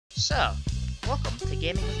So, welcome to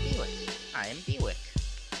Gaming with B-wick. I am B-wick.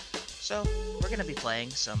 So, we're going to be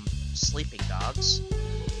playing some Sleeping Dogs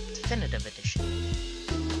Definitive Edition.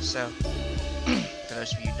 So, for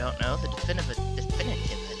those of you who don't know, the Definitive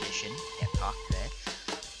Edition, can't talk today,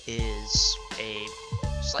 is a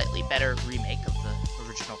slightly better remake of the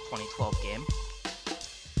original 2012 game.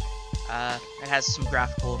 It has some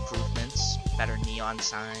graphical improvements, better neon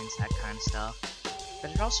signs, that kind of stuff.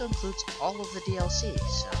 But it also includes all of the DLC,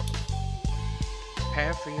 so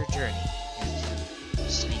prepare for your journey into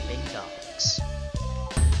Sleeping Dogs.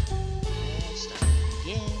 And start the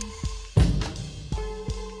game.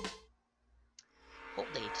 Hold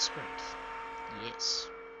A to sprint. Yes.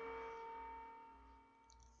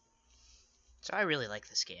 So I really like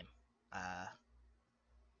this game.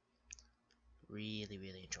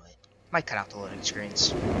 Really enjoy it. Might cut out the loading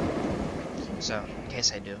screens. So, in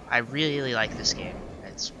case I do, I really like this game.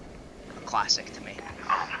 It's a classic to me.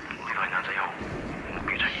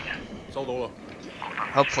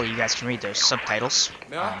 Hopefully you guys can read those subtitles,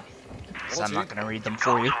 so I'm not going to read them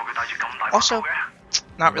for you. Also,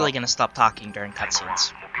 not really going to stop talking during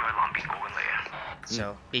cutscenes.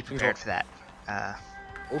 So, be prepared for that.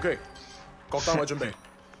 Okay.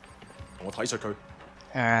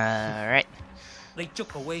 Alright. 你捉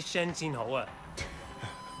個 Wei Shen 先好啊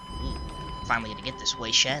Finally gonna get this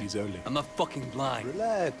Wei Shen. He's early. I'm not fucking blind.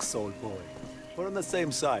 Relax, old boy. We're on the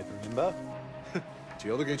same side, remember? 條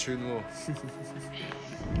友都幾串喎。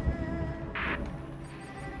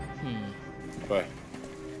喂，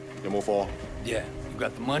有冇貨？ Yeah, you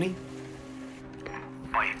got the money?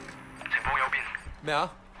 喂，前方右邊咩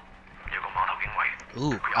啊？有個碼頭警衛。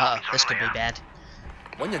 Ooh, this could be bad.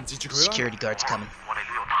 揾人截住佢啦。 Security guards coming. 我哋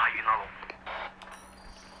呢度太遠啦，路。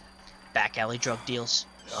 Back alley drug deals.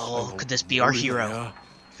 Oh, could this be our hero?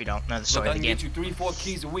 If you don't know the story Look, I of the can game. get you 3-4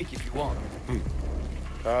 keys a week if you want.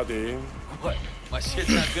 睇下點。 What? My shit's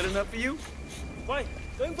not good enough for you?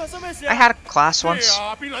 I had a class once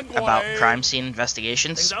about crime scene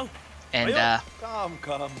investigations, and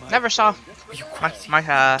never saw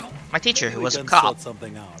my teacher, who was a cop,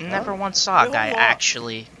 never once saw a guy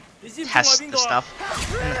actually test the stuff,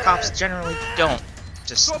 and the cops generally don't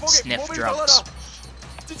just sniff drugs.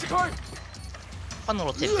 Fun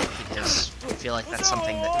little tidbit, because I feel like that's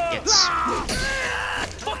something that gets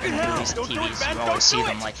in movies and TVs. You always see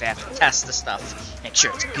them like they have to test the stuff, make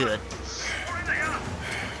sure it's good.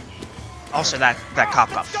 Also, that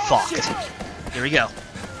cop got fucked. Here we go.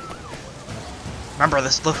 Remember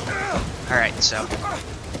this? Look. Alright, so.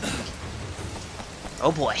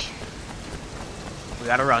 Oh boy. We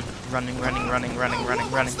gotta run. Running.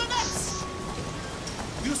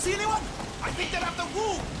 You see anyone? I think they're after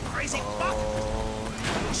Wu! Crazy fuck!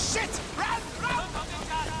 Shit! Run!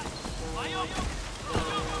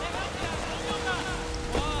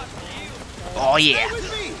 Oh yeah.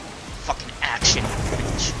 Fucking action,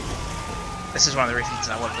 bitch. This is one of the reasons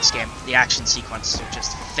I love this game. The action sequences are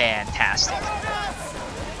just fantastic.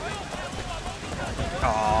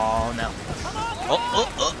 Oh no.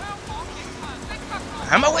 Oh.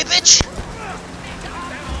 I'm my way, bitch!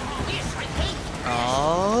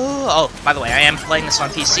 Oh, by the way, I am playing this on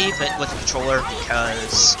PC, but with a controller,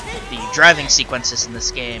 because the driving sequences in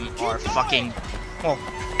this game are fucking, well,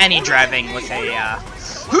 any driving with a,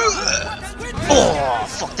 oh,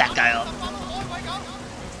 fuck that guy up.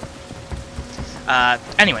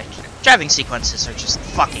 Anyway, driving sequences are just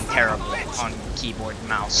fucking terrible on keyboard and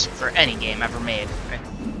mouse for any game ever made.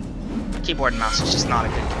 Keyboard and mouse is just not a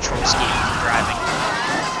good control scheme for driving.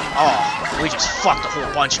 Oh, we just fucked a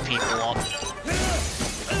whole bunch of people up.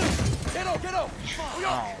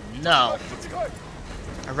 Oh no.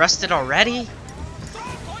 Arrested already?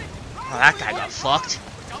 Oh, that guy got fucked.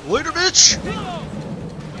 Later, bitch!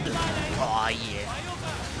 Aw, yeah.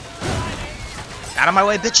 Out of my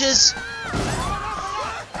way, bitches!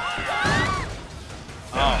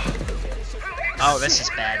 Oh, this is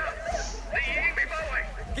bad.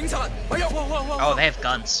 Oh, they have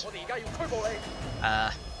guns.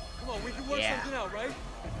 Yeah.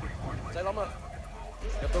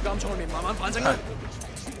 入到監倉裏面慢慢反省啦。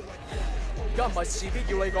而家唔係事必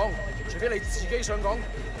要你講，除非你自己想講。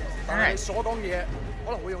但係你所講嘅嘢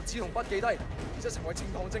可能會用紙同筆記低，而且成為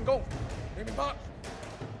呈堂證供。你明白？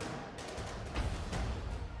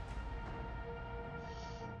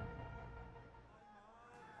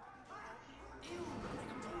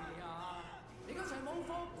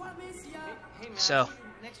 So,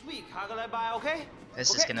 Next week, 下個禮拜 OK？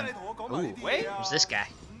 this is gonna. Ooh, who's this guy?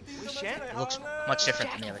 He looks much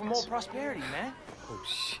different than the other For more guys. prosperity, man. Oh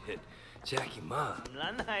shit. Jackie Ma.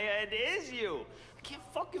 It is you. I can't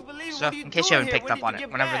fucking believe So, in case you haven't picked up on it,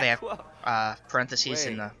 whenever they have parentheses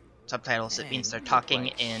in the subtitles, it Man, means they're you look talking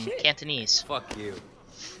like in shit. Cantonese. Fuck you.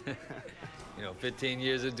 You know, 15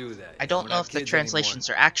 years to do that. I don't We're know not if the kids translations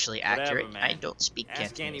are actually Whatever, accurate. man. I don't speak Ask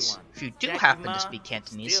Cantonese. anyone. If you do Jackie happen Ma to speak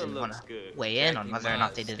Cantonese still and want to looks good. weigh in on Jackie whether or Ma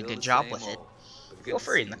not they is did a still good the job same with it, old, but good feel to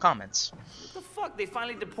free see in the you. comments. What the fuck? They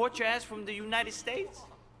finally deport your ass from the United States?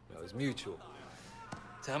 It was mutual.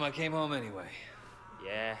 Time I came home anyway.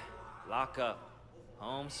 Yeah, lock up.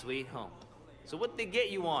 Home sweet home. So what they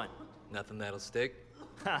get you on? Nothing that'll stick.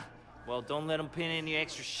 Ha! Well, don't let them pin any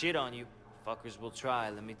extra shit on you. Fuckers will try,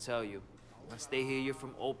 let me tell you. Once they hear you're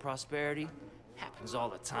from old prosperity, happens all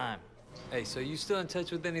the time. Hey, so you still in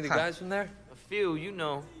touch with any of the guys from there? A few, you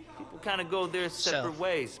know. People kind of go their separate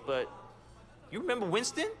ways, but... You remember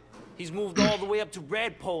Winston? He's moved all the way up to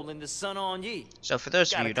Red Pole in the Sun On Yi. So for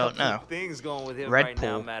those of you who don't know, Things going with him Red right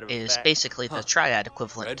now, Pole matter of is fact. basically the triad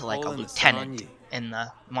equivalent Red to like a Pole and the Sun On lieutenant Yi. in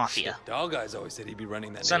the mafia. Shit, Dog Eyes always said he'd be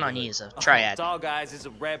running that Sun On neighborhood. Yi is a triad. Dog Eyes is a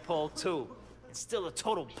Red Pole too. And still a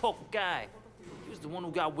total poke guy. He was the one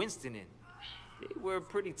who got Winston in. They were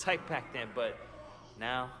pretty tight back then, but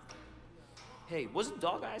now... Hey, wasn't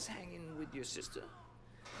Dog Eyes hanging with your sister?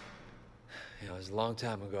 Yeah, it was a long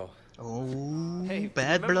time ago. Oh, Hey,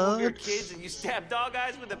 bad remember when we were blood. kids and you stabbed Dog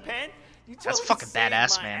Eyes with a pen? You That's totally fucking saved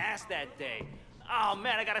badass, my man. ass that day. Oh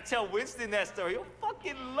man, I gotta tell Winston that story. He'll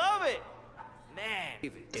fucking love it. Man.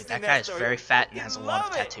 Dude, that guy's very fat and has a lot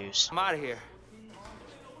of tattoos. I'm out of here.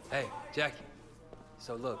 Hey, Jackie.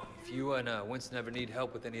 So look, if you and Winston ever need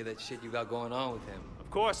help with any of that shit you got going on with him, Of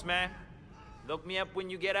course, man. Look me up when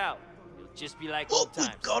you get out. It'll just be like Oh, old we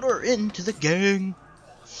times. got her into the gang.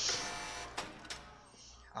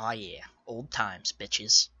 Oh yeah, old times,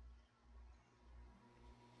 bitches.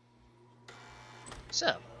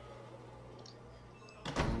 So,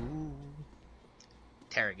 ooh,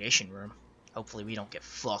 interrogation room. Hopefully we don't get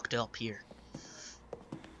fucked up here.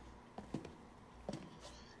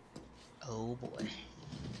 Oh boy.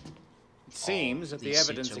 It seems that the these suits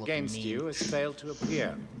evidence are looking against mean. you has failed to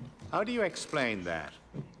appear. How do you explain that?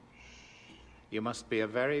 You must be a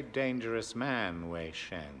very dangerous man, Wei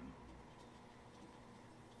Shen.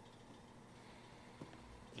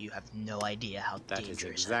 You have no idea how That is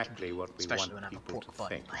dangerous exactly I can be, what we especially want when I have a people pork to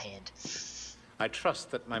butt in think. my hand. I trust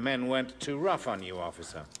that my men weren't too rough on you,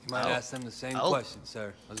 officer. you might Oh. ask them the same Oh. question,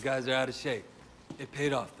 sir. Those guys are out of shape. It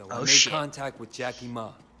paid off, though. I Oh, made shit. contact with Jackie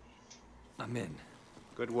Ma. I'm in.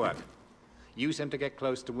 Good work. Use him to get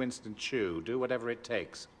close to Winston Chu. Do whatever it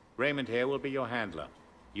takes. Raymond here will be your handler.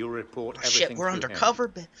 You'll report Oh, everything shit, we're through him.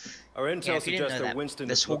 undercover. Our Yeah, intel if you didn't suggests know that Winston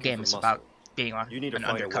this is whole looking game for is muscle. about being on You need to an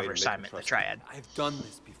find a way to undercover make him assignment, the trust Triad. I've done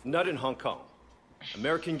this before. Not in Hong Kong.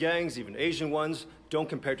 American gangs, even Asian ones, don't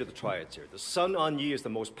compare to the triads here. The Sun On Yi is the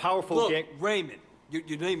most powerful Look, gang. Raymond.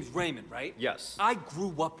 Your name is Raymond, right? Yes. I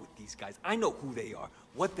grew up with these guys. I know who they are,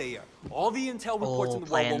 what they are. All the intel reports Oh, in the world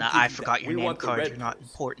playing won't the give I you forgot that. your We name want the card, red you're not Poles,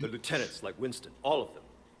 the important. lieutenants like Winston, all of them.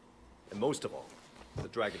 And most of all, the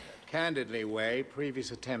Dragonhead. Candidly, Wei,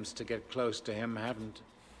 previous attempts to get close to him haven't.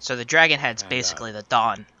 So the Dragonhead's And, basically the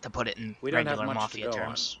Dawn, to put it in We don't have regular much to Mafia go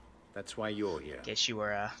terms. on. That's why you're here. In case you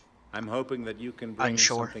were, I'm hoping that you can bring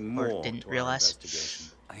unsure something or more didn't to our realize.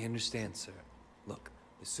 investigation. I understand, sir. Look,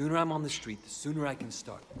 the sooner I'm on the street, the sooner I can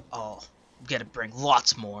start. oh, gotta bring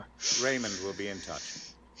lots more. Raymond will be in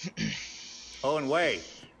touch. Oh, and Wei,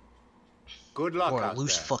 good luck Or a out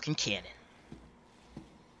loose there. fucking cannon.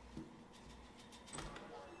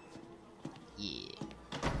 Yeah.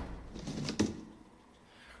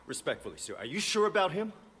 Respectfully, sir, are you sure about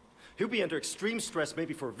him? He'll be under extreme stress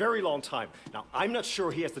maybe for a very long time. Now, I'm not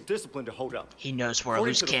sure he has the discipline to hold up. He knows we're a According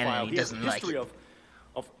loose to the cannon file, and he he has a doesn't like history it.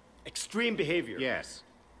 of extreme behavior. Yes,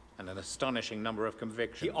 and an astonishing number of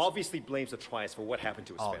convictions. He obviously blames the triads for what happened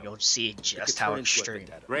to his Oh, family. you'll see It could just turn how into a extreme.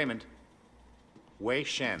 vendetta. Raymond, Wei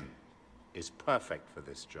Shen is perfect for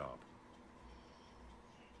this job.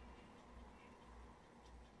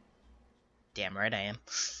 Damn right I am.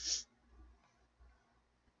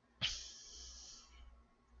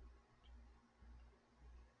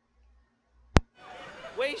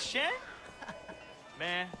 Wei Shen?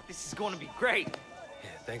 Man, this is gonna be great. Yeah,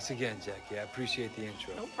 thanks again, Jackie. I appreciate the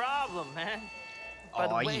intro. No problem, man. By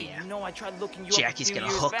the Aw, way, yeah. you know I tried looking you Jackie's up a few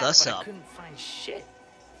gonna years hook back, us but up. I couldn't find shit.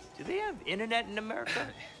 Do they have internet in America?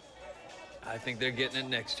 I think they're getting it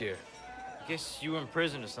next year. Guess you were in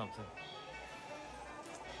prison or something.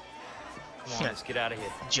 Come on, let's get out of here.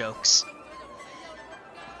 Jokes.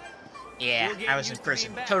 Yeah, You're getting I was in used to prison.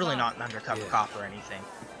 being back, Totally huh? not an undercover Yeah. cop or anything.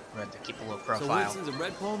 We had to keep a low So profile. Winston's a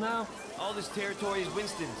Red Pole now? All this territory is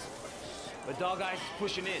Winston's. But Dog Eyes is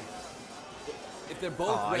pushing in. If they're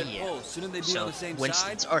both Aw, Red yeah. Poles, shouldn't they be So on the same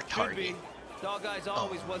Winston's side? our Could target. be. Dog Eyes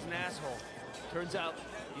always was an asshole. Turns out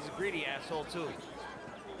he's a greedy asshole too.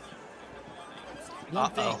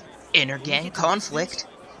 Uh-oh. Inner gang conflict.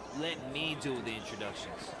 Let me do the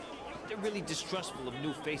introductions. They're really distrustful of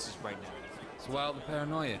new faces right now. It's wild the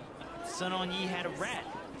paranoia. Sun On Yi had a rat.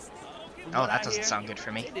 From Oh, what that I doesn't hear, sound good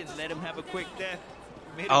for me. They didn't let him have a quick death.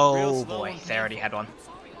 Made it real Oh slow boy, and they already painful. had one.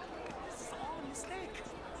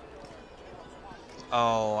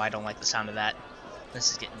 Oh, I don't like the sound of that.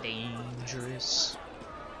 This is getting dangerous.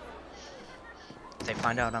 If they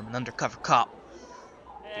find out I'm an undercover cop,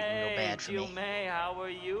 it'd be real bad for me. May, how are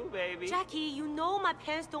you, baby? Jackie, you know my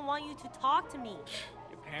parents don't want you to talk to me.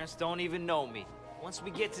 Your parents don't even know me. Once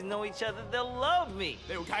we get to know each other, they'll love me.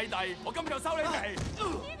 Ooh,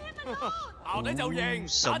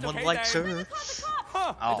 someone likes her.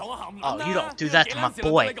 Oh, you don't do that to my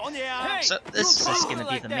boy. So this is gonna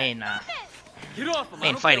be the main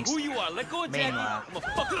fighting, what's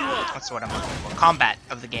the word I'm looking for? Combat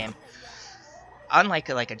of the game. Unlike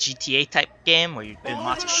like a GTA type game where you're doing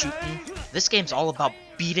lots of shooting, this game's all about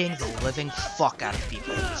beating the living fuck out of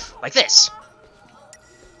people. Like this.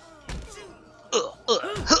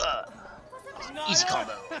 Easy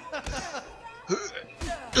combo.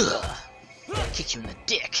 Kick you in the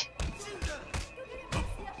dick.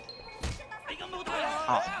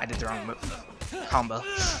 Oh, I did the wrong move. Combo.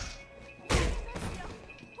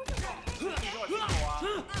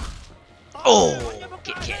 Oh,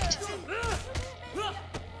 get kicked.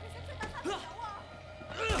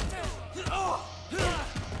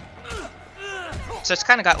 So it's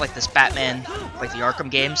kind of got like this Batman, like the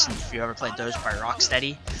Arkham games, and if you ever played those by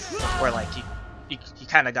Rocksteady, where like you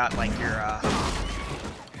kind of got like your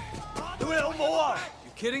You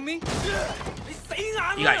kidding me?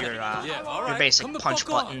 you got your basic punch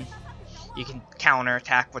button. You can counter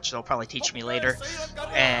attack, which they'll probably teach me later,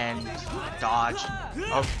 and dodge.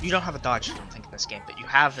 Oh, you don't have a dodge, I don't think, in this game, but you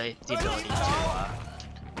have the ability to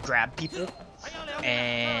grab people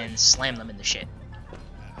and slam them into shit.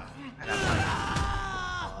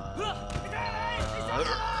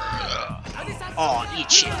 Oh,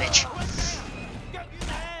 eat shit, bitch.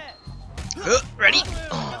 Ready?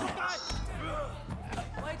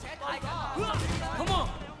 Come on.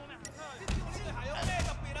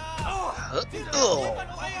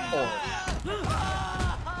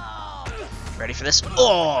 Ready for this?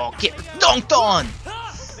 Oh, get dunked on!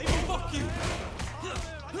 Fuck you.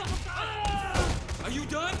 Are you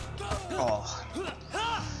done? Oh.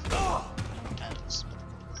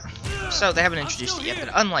 So they haven't introduced it yet, but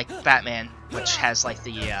unlike Batman, which has like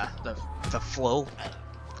the flow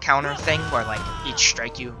counter thing, where like each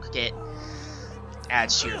strike you get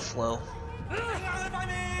adds to your flow.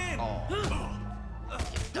 Oh.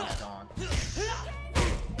 Get dunked on.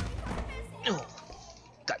 Oh.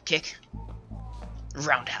 Got kick.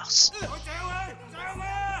 Roundhouse.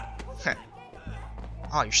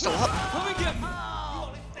 Oh, you're still up? Come and get me.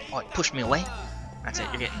 Oh, you pushed me away? That's it,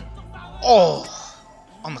 you're getting... Oh!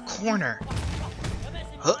 On the corner.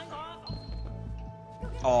 Huh?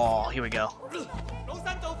 Oh, here we go.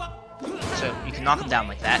 So, you can knock him down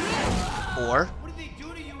like that. Or,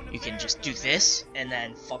 you can just do this, and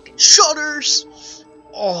then fucking shudders!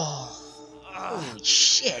 Oh! Holy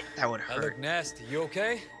shit, that would I look hurt. nasty. You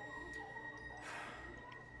okay?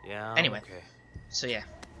 Yeah, Anyway. okay. So yeah,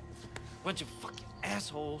 Bunch of fucking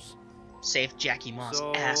assholes. save Jackie Moss,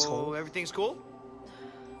 So, asshole. everything's cool?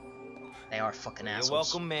 They are fucking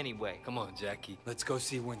assholes. You're welcome anyway. Come on, Jackie. Let's go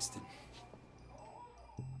see Winston.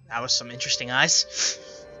 That was some interesting eyes.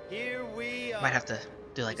 Here we are. Might have to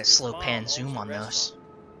do like a slow pan zoom on those.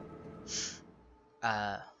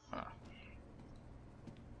 Huh.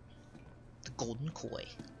 The golden koi.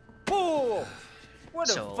 Oh, where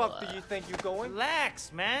the So, fuck do you think you're going?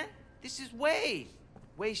 Relax, man. This is Wei.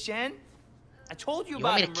 Wei Shen. I told you You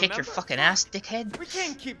about want me him, to kick your remember? fucking ass, dickhead? We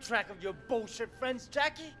can't keep track of your bullshit friends,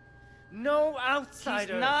 Jackie. No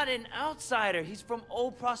outsider. He's not an outsider. He's from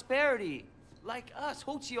old prosperity. Like us.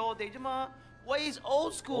 Hochi all day. Jama. Wei's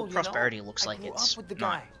old school, Old you know? Prosperity looks I like grew it's up with the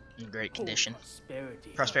not guy. in great condition. Prosperity.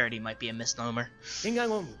 Prosperity might be a misnomer. 點解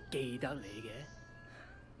我唔記得你嘅？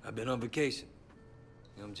 I've been on vacation.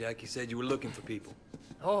 Jackie said you were looking for people.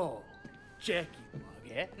 哦 ，Jackie 話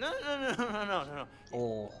嘅。 No.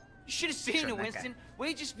 Oh, You should have seen Sure, it, that guy. Winston.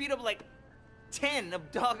 Wei just beat up like 10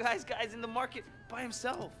 of Dog Eyes guys in the market by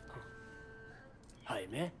himself. 係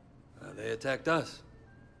咩？ They attacked us.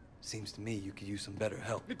 Seems to me you could use some better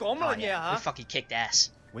help. 你講 oh 乜嘢 yeah, we 嚇？ fucking kicked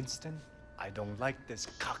ass. Winston, I don't like this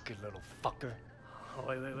cocky little fucker.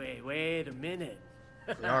 Wait a minute.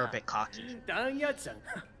 We are a bit cocky. 等一陣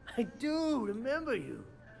I do remember you.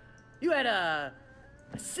 You had a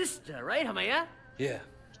sister, right? 係咪啊？ Yeah,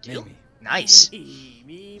 Do? Mimi. Nice.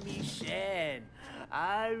 Mimi Shen.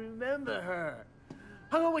 I remember her.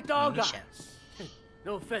 Hung out with Dog Mimi Eyes.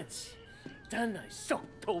 No offense. 真係熟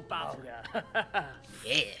到爆㗎。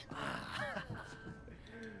Yeah.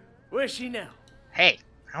 Where's she now? Hey,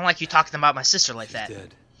 I don't like you talking about my sister like that.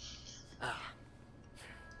 Dead.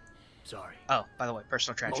 Sorry. Oh, by the way,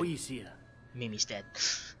 personal tragedy. 唔好意思啊。 Mimi's dead.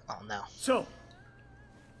 Oh no. So,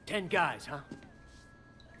 10 guys, huh?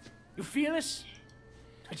 You feel this?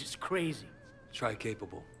 They're just crazy. Try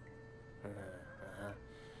capable.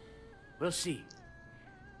 We'll see.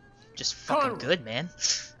 Just fucking Conroy. good, man.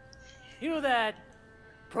 You know that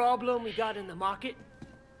problem we got in the market?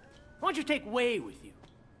 Why don't you take Wei with you?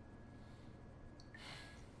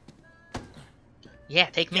 Yeah,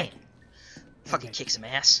 take me. Fucking kick some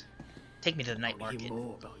ass. Take me to the night I wanna market. hear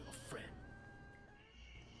more about your friend.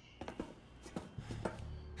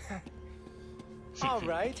 All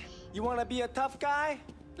right. You want to be a tough guy?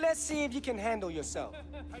 Let's see if you can handle yourself.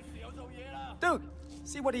 Dude,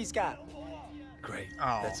 see what he's got. Great.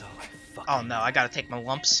 Oh. That's all I fucking Oh no, I gotta take my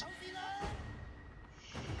lumps.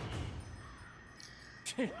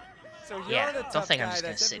 So you're Yeah, the don't tough think I'm guy just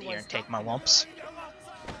gonna that's sit here and everyone's take my talking lumps.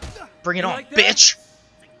 Bring it You on, like that? bitch!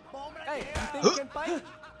 about. Hey, you think you can fight?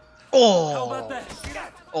 Oh! How about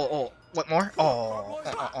that? Oh, what more? Oh,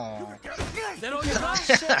 Is that all you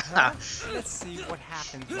got? Let's see what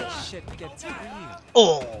happens when shit gets real.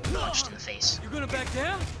 Oh, punched in the face. You gonna back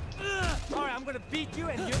down? All right, I'm gonna beat you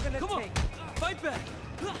and you're gonna Come on, take. fight back.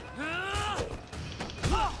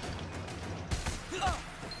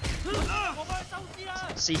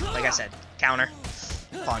 See, like I said, counter,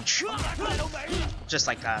 punch. Just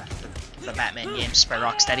like the Batman game, Spray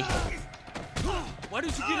Rocksteady. Why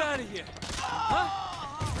don't you get out of here?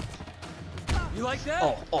 Huh? You like that?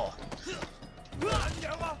 Oh.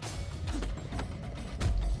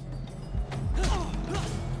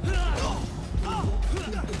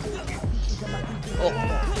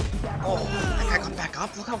 Oh, that guy got back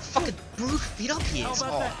up. Look how fucking beat up he is.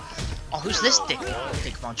 Oh, who's this dick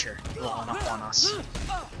muncher blowing up on us?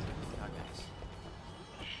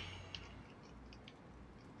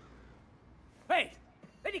 Hey,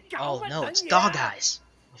 let it go. Oh no, it's Dog Eyes.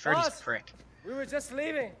 I've heard he's a Boss. prick. We were just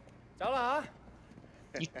leaving. 走了啊?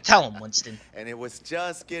 You tell him, Winston. And it was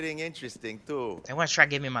just getting interesting too. They want to try to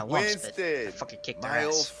give me my lumps, but I Winston, fucking kicked their my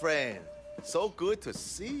old ass. friend. So good to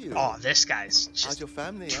see you. Oh, this guy's How's just your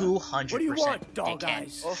family? 200% What do you want, Dog dickhead.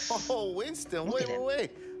 Eyes? Oh, Winston, Look at him.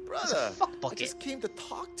 wait. Brother, fuck I bucket. just came to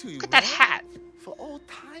talk to you, Look at that man. hat. For old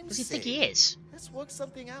time's Who does he think sake. he is? Let's work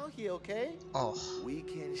something out here, okay? Oh, We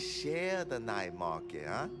can share the night market,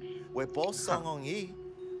 huh? We're both Song On Yi,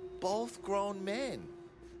 both grown men.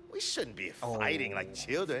 We shouldn't be fighting like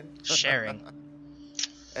children. sharing.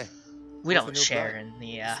 Hey, We what's don't the new share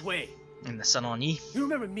plan? Wei, in the Sun On Yi. you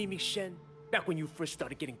remember Mimi Shen? Back when you first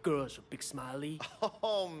started getting girls with Big Smiley?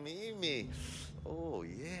 Oh, Mimi. Oh,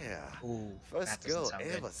 yeah. Ooh, First that doesn't girl sound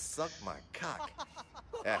ever good. sucked my cock.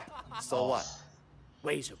 Yeah, so what?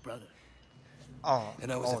 Wei's her brother. Oh,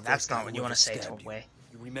 And I was the that's first guy not what who you want ever to say to stabbed him, you. Wei.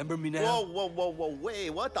 You remember me now? Whoa, wait,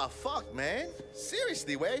 what the fuck, man?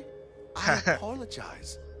 Seriously, Wei? I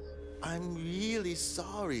apologize. I'm really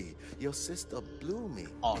sorry. Your sister blew me.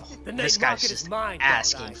 Oh, The this night guy's market just is mine, Dog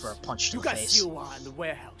asking Eyes. for a punch to You the got face. Siwa in the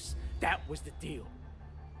warehouse. That was the deal.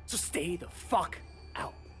 So stay the fuck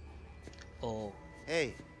out. Oh,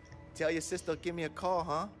 Hey, tell your sister give me a call,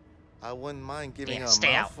 huh? I wouldn't mind giving yeah, her a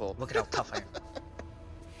stay out. mouthful. Look at how tough I am.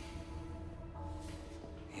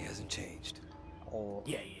 He hasn't changed. Oh,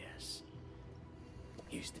 Yeah, he is.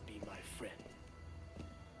 Used to be my friend.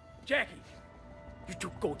 Jackie, you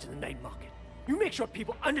two go to the night market. You make sure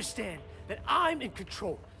people understand that I'm in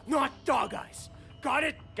control, not Dog Eyes. Got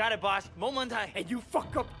it? Got it, boss. 冇問題. And you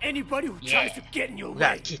fuck up anybody who Yeah. tries to get in your we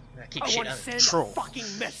gotta way. keep I shit want to under send control. a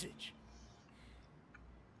fucking message.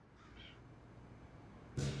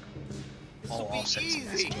 Oh, I'll send some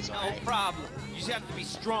messages, No alright. problem. You just have to be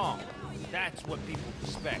strong. That's what people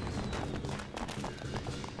respect.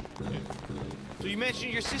 So you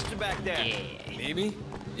mentioned your sister back there. Yeah, Mimi?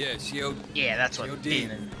 Yeah, she OD'd. yeah, that's what OD'd being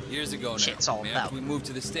in years ago now. shit's all Man, about. After we moved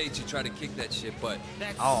to the States, she tried to kick that shit, but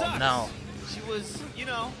That Oh sucks. no, She was, you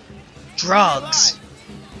know, drugs.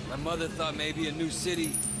 my mother thought maybe a new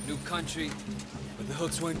city, new country, but the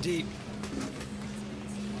hooks weren't deep.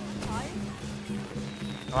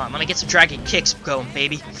 Oh, I'm gonna get some dragon kicks going,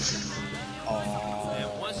 baby. And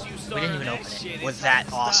Oh, once you we start didn't on even that open shit, it. Was it's that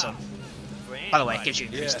hard to stop. awesome? For By the way, it anybody. gives you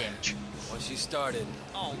increased Yeah. damage. Once she started,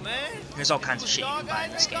 Oh man. There's all kinds of Was shit you can Dog buy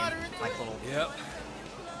in Eyes this that game, got her into like it? little. yep.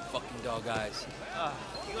 Fucking Dog Eyes.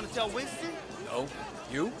 You gonna tell Winston? No?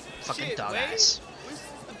 You? Fucking Shit, Dog Wade. Eyes.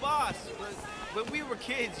 Winston's the boss. But when we were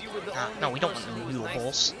kids, you were the only No, we don't person want who no was noodle nice to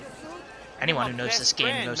holes. me. Anyone My who knows best this game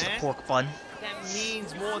friend, knows man. the pork bun. that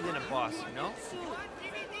means more than a boss, you know?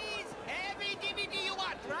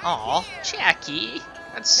 Aw, Jackie.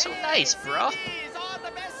 That's so nice, bro.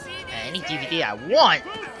 Any DVD I want.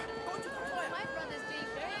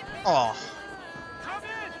 Oh.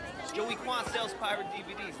 Joey Kwan sells pirate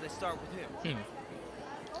DVDs. Let's start with him.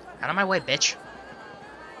 Out of my way, bitch.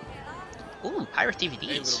 Ooh, pirate DVDs.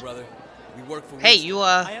 Hey, little brother. We work for Hey, Winston. you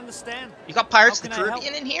I understand. you got Pirates of How the can I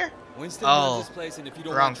Caribbean in here? Winston runs this Oh, place, and if you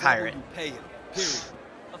don't wrong want trouble, pirate. you pay him. Period.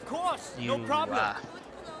 Of course, You, no problem.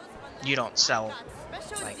 you don't sell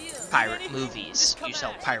like pirate movies. You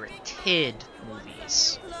sell pirated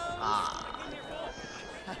movies. Ah.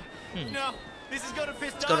 No, this is gonna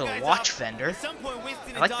piss Let's go to dog the eyes watch off. vendor. At some point,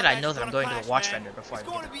 Winston I like and that Dog I know Eyes that I'm gonna going to the clash, watch man. vendor before I It's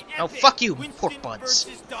gonna get be it. No, epic. fuck you, Winston pork buns.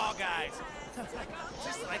 versus Dog Eyes.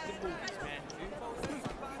 Just like the movies,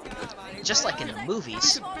 man. Just like in the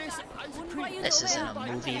movies. This isn't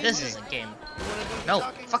a movie. This is a game. No,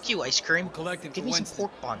 fuck you, ice cream. Give me some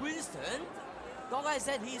pork bun. Winston, Dog Eye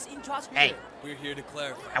said he's in charge here. Hey, We're here to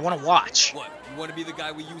clarify. I want to watch. What? You want to be the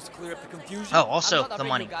guy we use to clear up the confusion? Oh, also I'm not the afraid,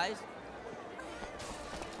 money. you guys.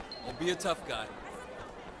 Well, be a tough guy.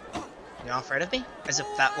 You not afraid of me? As if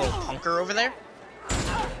that little punker over there?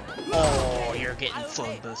 Oh, you're getting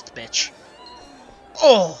phone boothed, bitch.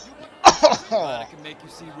 Oh! Glad I can make you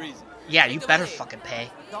see reason. Yeah, you better fucking pay.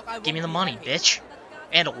 Give me the money, bitch.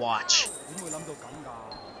 And a watch.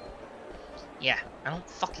 Yeah, I don't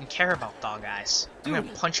fucking care about Dog Eyes. I'm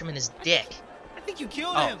gonna punch him in his dick. I think you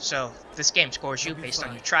killed Oh, him. so this game scores you You'll be based on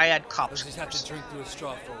fine. your triad cop We'll just have to scores. drink through a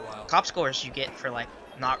straw for a while. Cop scores you get for like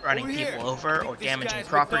not running Over here. people over or This damaging guy's with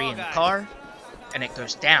property Dog in the Eyes. car, and it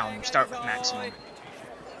goes down. You start with maximum.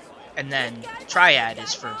 And then triad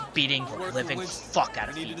is for beating the Work for living Winston. fuck out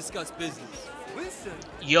of We need to you. discuss business. Winston.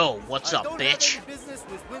 Yo, what's I up, don't bitch? have any business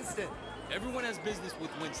with Winston. Everyone has business with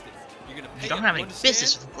Winston. You're gonna pay You don't him, have any understand?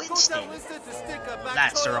 business with Go tell Winston. Winston to stick a back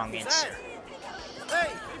That's the toe up wrong his answer. ass.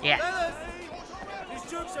 Hey, Yeah. fellas, these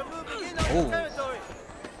troops are moving in on Ooh. the territory.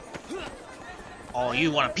 Oh,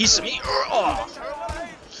 you want a piece of me? Oh,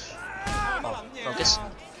 focus.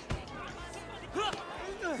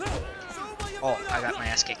 Oh, I got my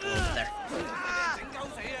ass kicked a little bit there.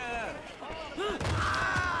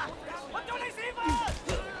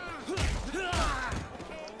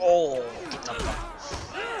 Oh, get dumped on.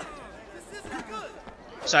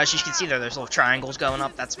 So as you can see there's little triangles going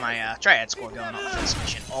up. That's my triad score going up for this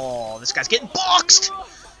mission. Oh, this guy's getting boxed!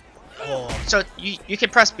 Oh, so you can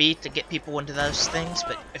press B to get people into those things,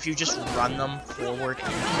 but if you just run them forward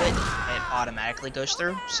into it, it automatically goes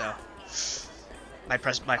through. So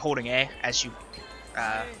by holding A as you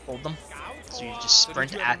hold them, so you just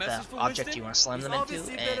sprint at the object you want to slam them into,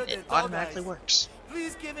 and it automatically works.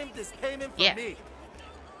 Please give him this payment from Yeah. me.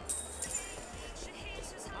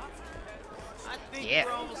 I think Yeah.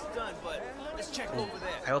 we're almost done, but let's check over there.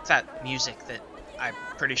 I hope that music that I'm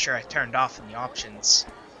pretty sure I turned off in the options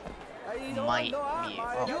might be.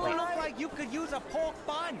 Oh wait, like you could use a pork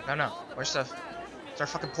bun. no, where's our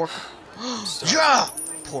fucking pork? Yeah,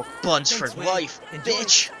 pork buns for life,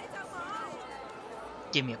 bitch.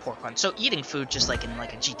 Give me a pork bun. So eating food, just like in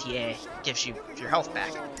like a GTA, gives you your health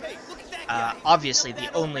back. Obviously,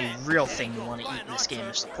 the only real thing you want to eat in this game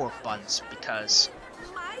is the pork buns, because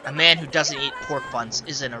a man who doesn't eat pork buns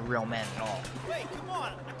isn't a real man at all.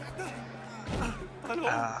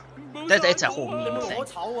 It's a whole meme thing.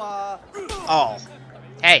 Oh,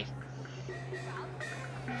 hey.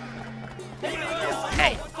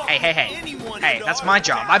 Hey, that's my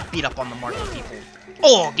job. I beat up on the market people.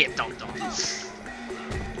 Oh, get dunked on.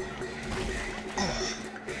 Oh,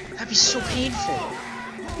 that'd be so painful.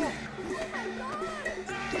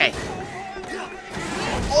 Hey.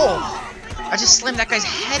 Oh, I just slammed that guy's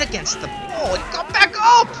head against the... Oh, he got back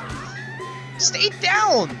up! Stay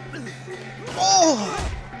down! Oh!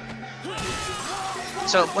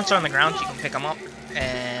 So, once they're on the ground, you can pick them up,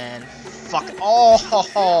 and... Fuck. Oh! Ho,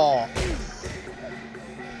 ho.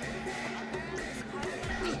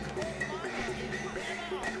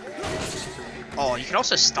 Oh, you can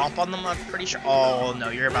also stomp on them, I'm pretty sure. Oh, no,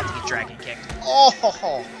 you're about to get dragon kicked. Oh! Ho,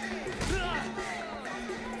 ho.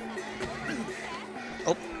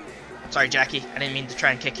 Oh. Sorry, Jackie. I didn't mean to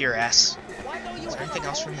try and kick your ass. Is there anything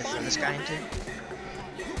else for me to throw this guy into?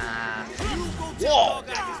 Whoa!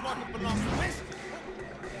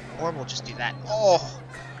 Or we'll just do that. Oh!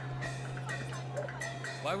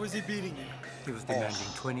 Why was he beating you? He was demanding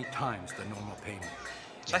 20 times the normal payment.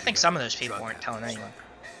 So I think some of those people weren't telling anyone.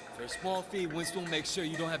 For a small fee, Winston will make sure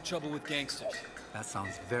you don't have trouble with gangsters. That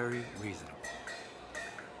sounds very reasonable.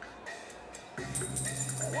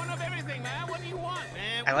 One of everything, man. What do you want,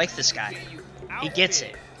 man? I like this guy. He gets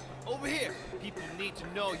it. over here. People need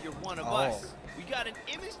to know you're one of us. We got an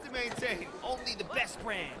image to maintain. Only the best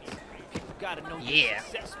brands. People gotta know you're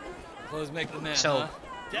successful. Clothes make the man, So, huh?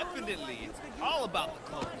 Definitely. It's all about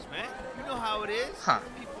the clothes, man. You know how it is.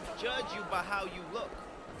 People judge you by how you look.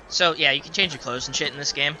 So, yeah, you can change your clothes and shit in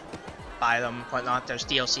this game. Buy them, whatnot. There's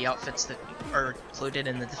DLC outfits that are included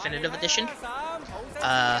in the Definitive Edition.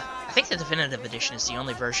 I think the Definitive Edition is the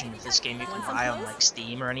only version of this game you can buy on, like,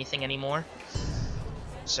 Steam or anything anymore.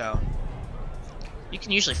 So, you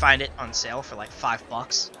can usually find it on sale for, like,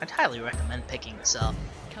 $5. I'd highly recommend picking this up.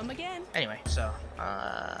 Come again. Anyway, so,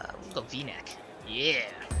 we'll go V-neck. Yeah.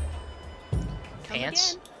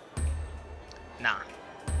 Pants? Nah.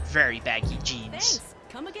 Very baggy jeans. Thanks.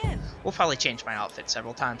 Come again. We'll probably change my outfit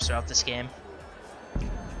several times throughout this game.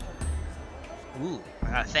 Ooh,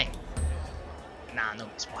 I got a thing. Nah, no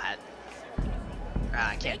baseball hat.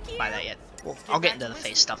 I can't buy that yet. Well, I'll get into the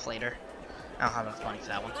face stuff later. I don't have enough money for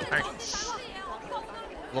that one. Alright.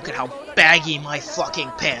 Look at how baggy my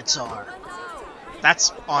fucking pants are.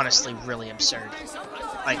 That's honestly really absurd.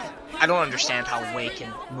 Like, I don't understand how Wei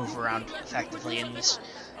can move around effectively in these.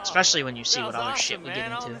 Especially when you see what other shit we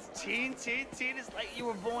get into. Teen, it's like you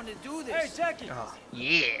were born to do this. Hey, Jackie! Oh,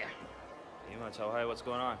 yeah. You want to tell Hey what's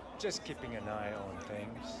going on? Just keeping an eye on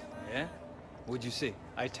things. Yeah? What'd you see?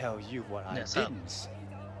 I tell you what I Yes, didn't see.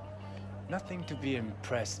 Nothing to be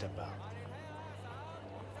impressed about.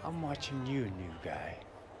 I'm watching you, new guy.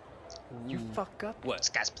 You fuck up. What? This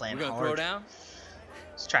guy's playing We're gonna hard. throw down?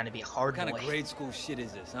 He's trying to be a hard What kind boy. of grade school shit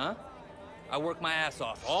is this, huh? I work my ass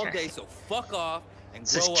off all day, so fuck off and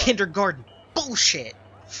This is grow up. kindergarten bullshit.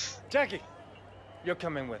 Jackie, you're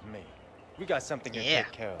coming with me. We got something to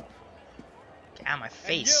take care of. Get out of my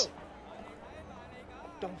face.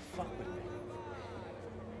 Don't fuck with me.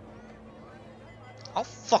 I'll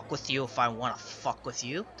fuck with you if I want to fuck with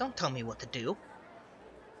you. Don't tell me what to do.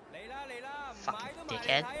 Fucking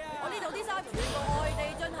dickhead.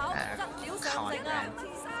 Conrad.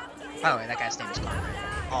 By the way, that guy's name is Conrad.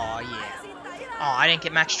 Aw, yeah. Oh, I didn't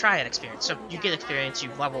get max triad experience. So you get experience, you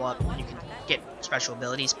level up, you can get special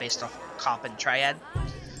abilities based off cop and triad.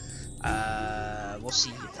 We'll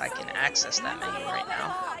see if I can access that menu right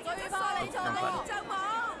now. Oop, no button.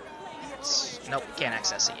 Nope, can't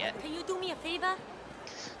access it yet. Can you do me a favor?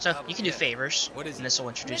 So you can do favors, and this will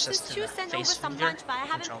introduce us Mrs. to Chu the sent face over some reader, lunch, but I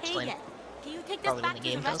which haven't I'll paid explain yet. Can you take this probably when back the to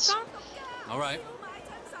game the does. restaurant? All right.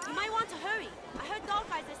 You might want to hurry. I heard dog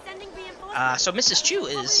guys are sending reinforcements. So Mrs. Chu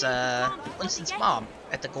is Winston's mom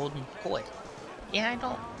at the Golden Koi. Yeah, I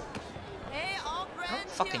don't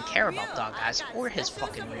fucking care about dog guys or his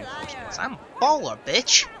fucking reinforcements. I'm a baller,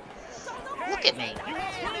 bitch. Look at me.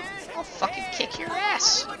 I'll fucking kick your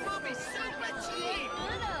ass.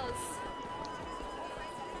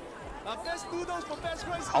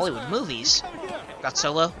 Hollywood movies. Got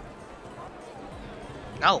Solo.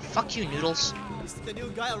 No, fuck you, Noodles. Is the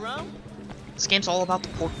new guy around? This game's all about the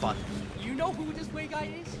pork bun. You know who this Wei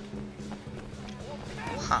guy is?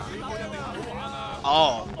 Huh.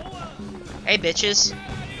 Oh. Hey, bitches.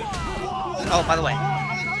 Oh, by the way.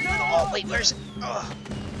 Oh, wait, where's it? Ugh.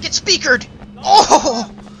 Get speakered!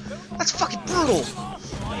 Oh! That's fucking brutal!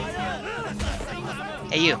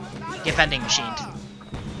 Hey, you. Get vending machined.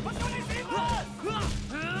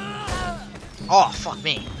 Oh, fuck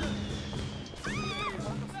me.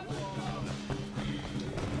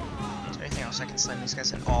 Is there anything else I can slam these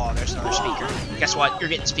guys in? Oh, there's another speaker. Guess what? You're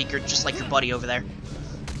getting speakered just like your buddy over there.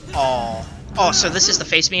 Oh. Oh, so this is the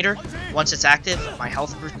face meter. Once it's active, my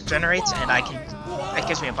health regenerates, and I can... It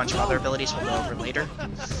gives me a bunch of other abilities we'll go over later.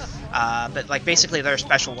 But, like, basically there are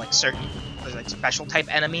special, like, special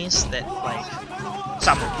type enemies that, like...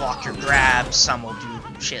 Some will block your grabs, some will do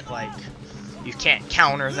shit like... You can't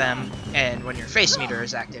counter them, and when your face meter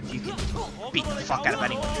is active, you can beat the fuck out of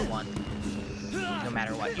anyone you want. No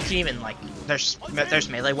matter what. You can even, like, there's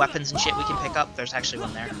melee weapons and shit we can pick up. There's actually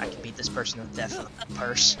one there. I can beat this person to death with a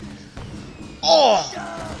purse. Oh!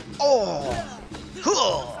 Oh!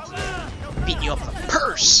 Huh! Beat you up with a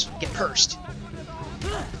purse! Get pursed.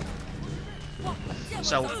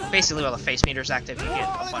 So, basically while the face meter is active, you get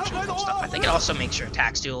a bunch of cool stuff. I think it also makes your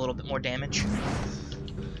attacks do a little bit more damage.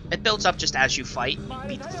 It builds up just as you fight. You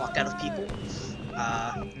beat the fuck out of people.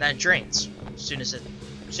 And then it drains. As soon as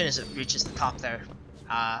it reaches the top there,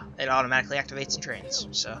 it automatically activates and drains.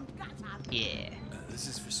 So, yeah. This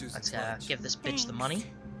is for Let's give this bitch the money.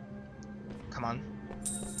 Come on.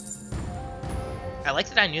 I like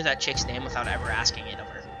that I knew that chick's name without ever asking it of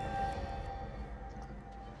her.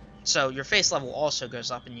 So your face level also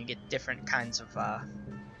goes up, and you get different kinds of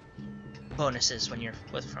bonuses when you're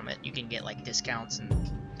from it. You can get like discounts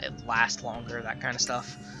and it last longer, that kind of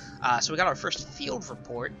stuff. So we got our first field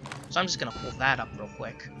report, so I'm just going to pull that up real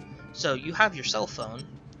quick. So you have your cell phone,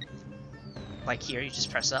 like here, you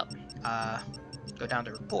just press up, go down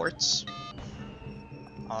to reports.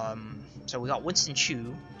 So we got Winston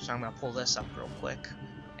Chu, so I'm going to pull this up real quick,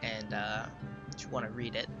 and if you want to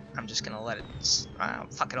read it, I'm just going to let it,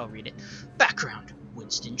 fuck it, I'll read it. Background,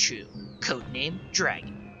 Winston Chu, codename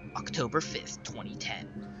Dragon, October 5th,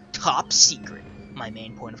 2010. Top secret, my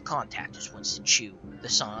main point of contact is Winston Chu, the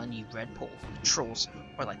son on Eve Red Pole, controls,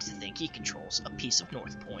 or likes to think he controls, a piece of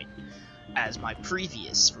North Point. As my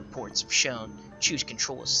previous reports have shown, Chu's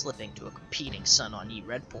control is slipping to a competing son on E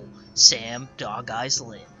Red Pole, Sam Dog Eyes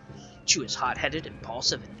Lin. Chu is hot-headed,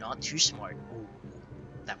 impulsive, and not too smart. Ooh,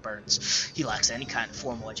 that burns. He lacks any kind of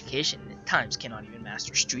formal education, and at times cannot even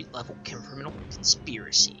master street-level criminal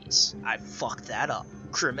conspiracies. I fucked that up.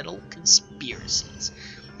 Criminal conspiracies.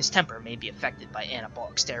 His temper may be affected by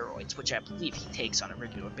anabolic steroids, which I believe he takes on a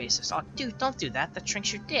regular basis. Oh, dude, don't do that. That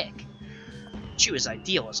shrinks your dick. Chu is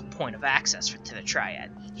ideal as a point of access to the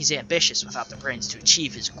triad. He's ambitious without the brains to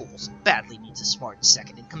achieve his goals, and badly needs a smart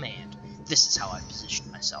second in command. This is how I've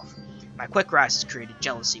positioned myself. My quick rise has created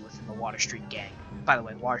jealousy within the Water Street Gang. By the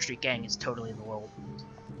way, Water Street Gang is totally in the world.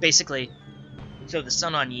 Basically, so the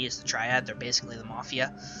Sun On Yi is the triad, they're basically the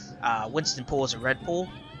mafia. Winston Chu is a Red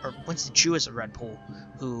Pole,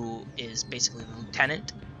 who is basically the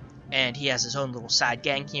lieutenant, and he has his own little side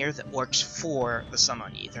gang here that works for the Sun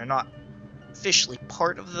On Yi. They're not officially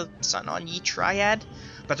part of the Sun On Yi triad,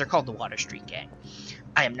 but they're called the Water Street Gang.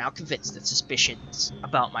 I am now convinced that suspicions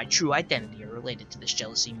about my true identity are related to this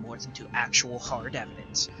jealousy more than to actual hard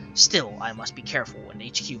evidence. Still, I must be careful, and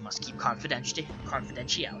HQ must keep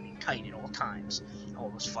confidentiality tight at all times. I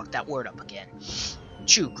almost fucked that word up again.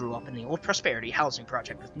 Chu grew up in the Old Prosperity housing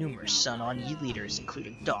project with numerous Sun On Yi leaders,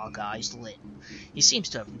 including Dog Eyes Lin. He seems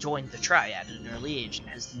to have joined the triad at an early age and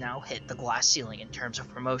has now hit the glass ceiling in terms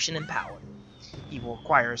of promotion and power. He will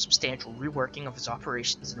require a substantial reworking of his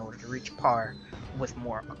operations in order to reach par with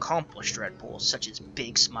more accomplished Red Poles such as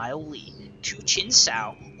Big Smile Lee, Two Chin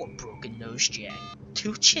Sao, or Broken Nose Jang.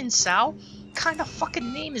 Two Chin Sao? What kind of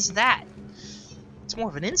fucking name is that? It's more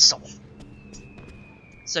of an insult.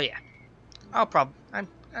 So yeah,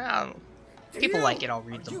 people like it, I'll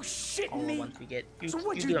read them. All the ones we get. So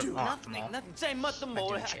what'd you do? Nothing.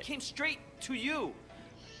 I came straight to you.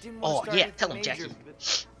 Oh yeah, tell him, Jackie.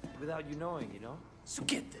 Without you knowing, you know? So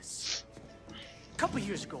get this. A couple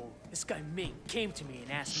years ago, this guy Ming came to me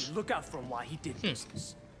and asked me to look out for him while he did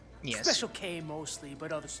business. Yes. Special K mostly,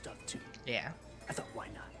 but other stuff too. Yeah. I thought, why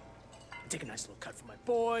not? Take a nice little cut for my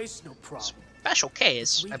boys, no problem. Special K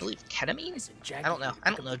is, I believe, ketamine? I don't know.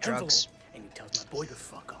 I don't know drugs. And he tells my boy to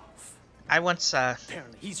fuck off. I once,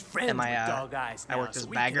 apparently he's friends with Dog Eyes now, I worked as a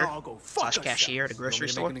so bagger / cashier at a grocery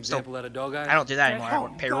store. Example out of Dog Eyes? I don't do that anymore. I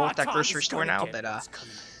work payroll at that grocery store now, but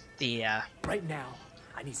right now,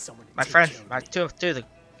 I need someone to my friend, two of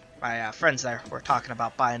my friends there were talking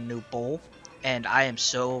about buying a new bowl, and I am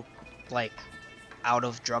so like out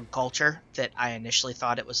of drug culture that I initially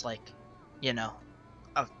thought it was like, you know,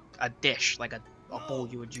 a dish, like a bowl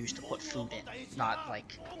you would use to put food in, not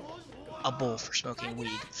like a bowl for smoking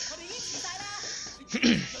weed.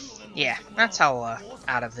 Yeah, that's how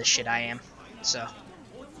out of this shit I am. So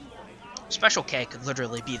Special K could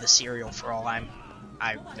literally be the cereal for all I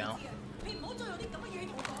know.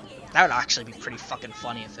 That would actually be pretty fucking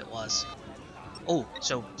funny if it was. Oh,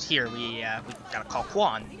 so here we gotta call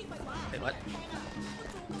Quan. Wait, what?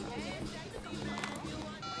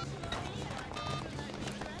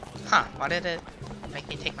 Huh, why did it make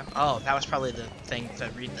me take my... Oh, that was probably the thing to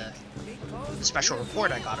read the special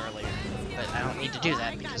report I got earlier. But I don't need to do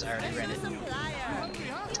that because I already read it.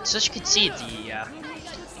 So as you can see,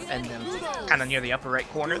 and then kind of near the upper right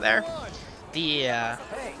corner there, the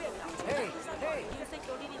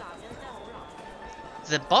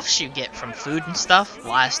buffs you get from food and stuff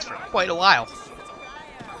last for quite a while.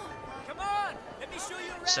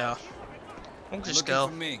 So we'll just go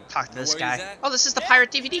talk to this guy. Oh, this is the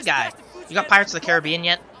pirate DVD guy. You got Pirates of the Caribbean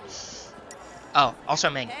yet? Oh, also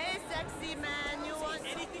Ming.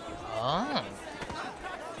 Oh.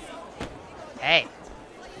 Hey.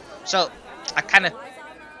 So I kind of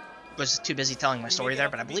was too busy telling my story there,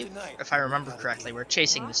 but I believe, if I remember correctly, we're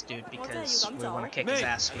chasing this dude because we want to kick his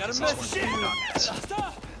ass because he's one of the dog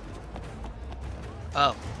guys.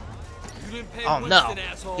 Oh. Oh no.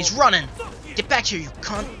 He's running. Get back here, you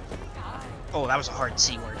cunt. Oh, that was a hard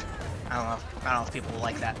C word. I don't know if people will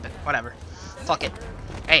like that, but whatever. Fuck it.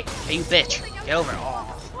 Hey, you bitch. Get over it.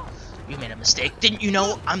 Oh, you made a mistake. Didn't you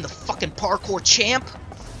know I'm the fucking parkour champ?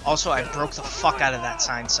 Also, I broke the fuck out of that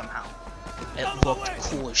sign somehow. It looked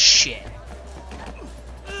cool as shit.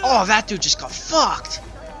 Oh, that dude just got fucked.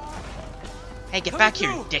 Hey, get back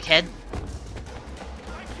here, you dickhead.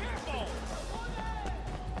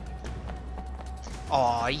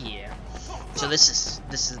 Oh yeah. So this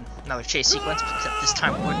is another chase sequence, except this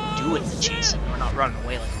time we're doing the chasing. We're not running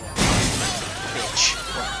away like a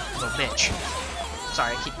little bitch.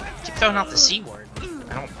 Sorry, I keep throwing out the C word.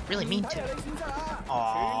 I don't really mean to.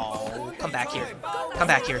 Oh, come back here. Come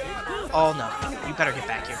back here. Oh no, you better get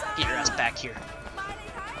back here. Get your ass back here.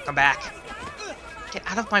 Come back. Get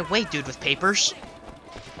out of my way, dude with papers.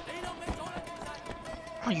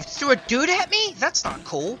 Oh, you threw a dude at me? That's not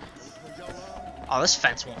cool. Oh, this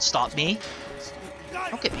fence won't stop me.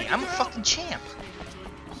 Look at me, I'm a fucking champ.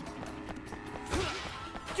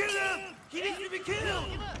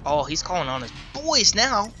 Oh, he's calling on his boys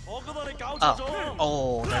now.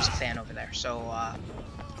 Oh, there's a fan over there. So,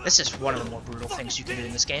 this is one of the more brutal things you can do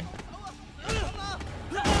in this game.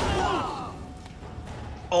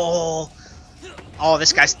 Oh,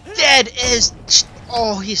 this guy's dead.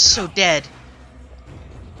 Oh, he's so dead.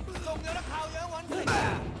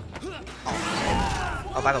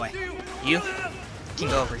 Oh, by the way, you can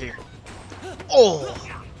go over here. Oh.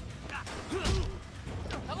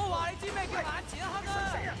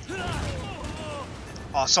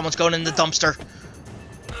 Oh, someone's going in the dumpster.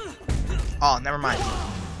 Oh, never mind.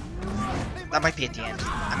 That might be at the end.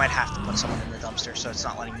 I might have to put someone in the dumpster, so it's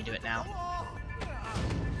not letting me do it now.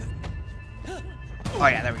 Oh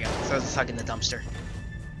yeah, there we go. Throw the thug in the dumpster.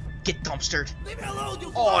 Get dumpstered.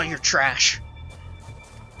 Oh, you're trash.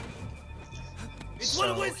 It's one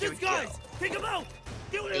of Winston's guys! Take him out!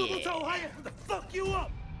 Get an elbow toe higher and fuck you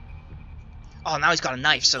up! Oh, now he's got a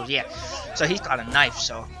knife, so yeah. So he's got a knife,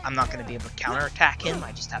 so I'm not going to be able to counterattack him.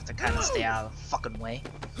 I just have to kind of stay out of the fucking way.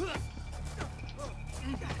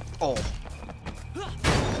 Oh.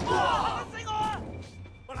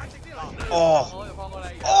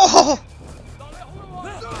 Oh.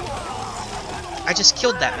 I just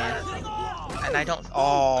killed that man. And I don't...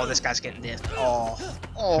 Oh, this guy's getting this. Oh.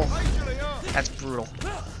 That's brutal.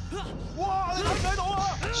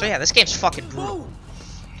 So yeah, this game's fucking brutal.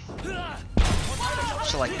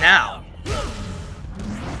 So like now,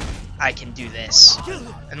 I can do this.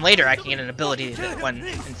 And later I can get an ability that when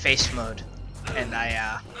in face mode and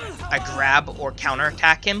I grab or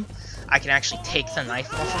counterattack him, I can actually take the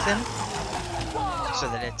knife off of him so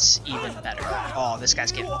that it's even better. Oh, this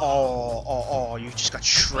guy's getting... Oh, you just got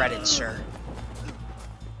shredded, sir.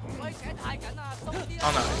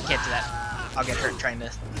 Oh no, you can't do that. I'll get hurt trying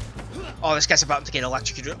to... Oh, this guy's about to get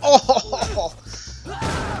electrocuted. Oh!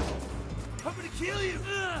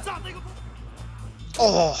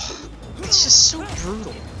 Oh! It's just so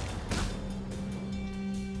brutal.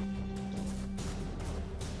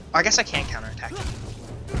 I guess I can't counterattack him.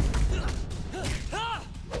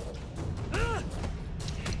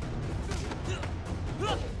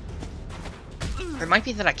 It might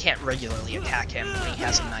be that I can't regularly attack him when he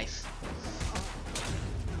has a knife.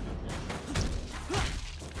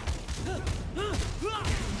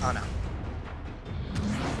 Oh no.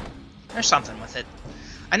 There's something with it.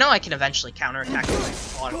 I know I can eventually counterattack him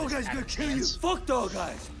with one of his attack hands. Fuck dog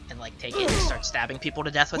guys! And like take it and start stabbing people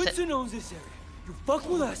to death with it. Winston owns this area. You fuck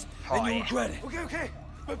with us, and you'll yeah. regret it. Okay.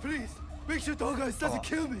 But please, make sure dog guys doesn't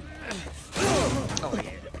kill me. Oh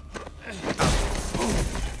yeah.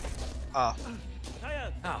 Oh.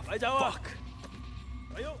 Fuck.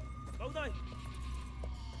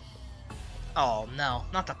 Oh no,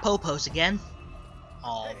 not the popos again.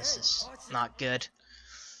 Oh, this is not good.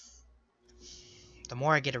 The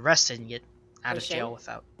more I get arrested and get out of jail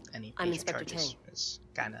without any major charges, it's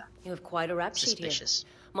kind of You have quite a rap sheet here. suspicious.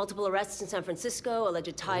 Multiple arrests in San Francisco,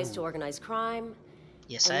 alleged ties to organized crime.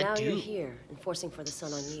 Yes, and I now do. you're here, enforcing for the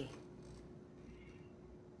Sun on Yi.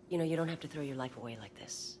 You know, you don't have to throw your life away like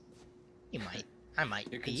this. You might. I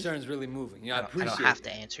might. Your concern's really moving. Yeah, I I appreciate it. don't have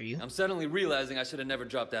to answer you. I'm suddenly realizing I should have never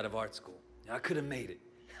dropped out of art school. I could have made it.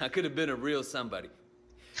 I could have been a real somebody.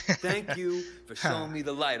 Thank you for showing me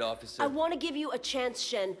the light, officer. I want to give you a chance,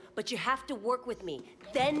 Shen, but you have to work with me.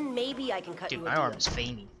 Then maybe I can cut you a deal. Dude, my arm is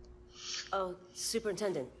veiny. Oh,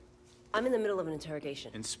 Superintendent. I'm in the middle of an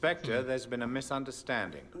interrogation. Inspector, there's been a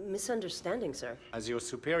misunderstanding. Misunderstanding, sir. As your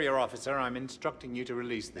superior officer, I'm instructing you to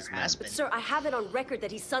release this man. But, sir, I have it on record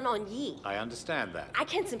that he's Sun on Yi. I understand that. I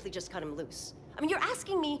can't simply just cut him loose. I mean, you're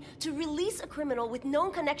asking me to release a criminal with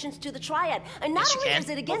known connections to the triad, and not only is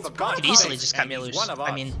it against protocol... You could easily just cut me loose.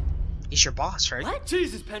 I mean, he's your boss, right? What?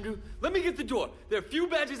 Jesus, Pendrew, let me get the door. There are a few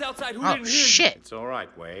badges outside who Oh, didn't hear you. shit. It's all right,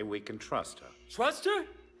 Wei. We can trust her. Trust her?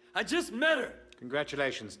 I just met her.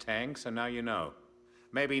 Congratulations, Tang. So now you know.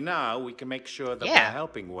 Maybe now we can make sure that Yeah. we're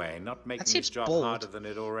helping Wei, not making his seems job bold. harder than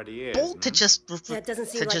it already is. Bold to just That doesn't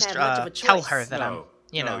seem to like I just have much of a tell choice. her that I'm, No,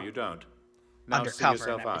 you no, know, you don't. Now see undercover and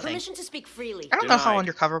yourself out. everything. Permission to speak freely. I don't know how Denied.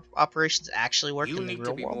 undercover operations actually work You in the need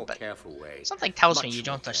real to be world, more but careful, Wei. something tells me Much you more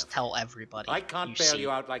don't just careful. tell everybody. I can't you bail see.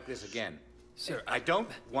 you out like this again. Sir, I don't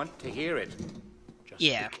want to hear it. Just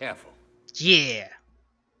Yeah. be careful. Yeah.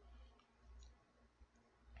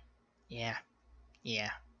 Yeah.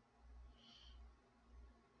 Yeah.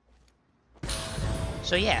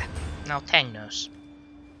 So yeah, now Tang knows.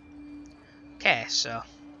 Okay, so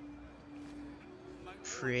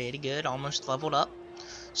pretty good, almost leveled up.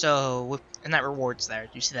 So and that rewards there.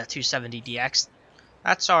 You see that 270 DX?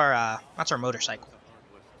 That's our motorcycle.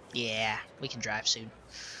 Yeah, we can drive soon.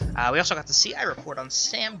 We also got the CI report on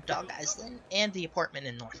Sam Dog Island and the apartment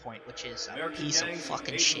in North Point, which is a piece of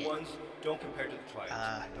fucking shit. Don't compare to the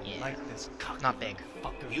triad. Yeah, Like this cocky not big.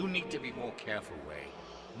 fucker. You need to be more careful, Wei.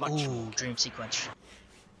 Much Ooh, more. dream sequence.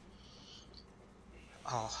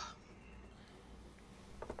 Oh.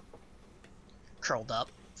 Curled up,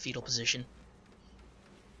 fetal position.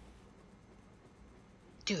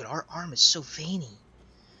 Dude, our arm is so veiny.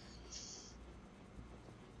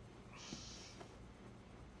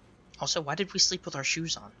 Also, why did we sleep with our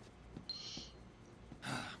shoes on?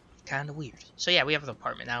 Kinda weird. So yeah, we have an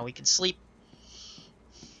apartment now. We can sleep.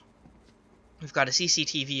 We've got a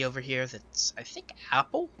CCTV over here that's, I think,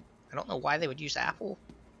 Apple? I don't know why they would use Apple.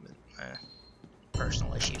 But,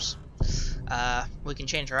 personal issues. We can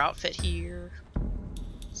change our outfit here.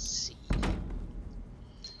 Let's see.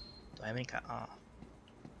 Do I have any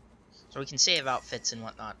so we can save outfits and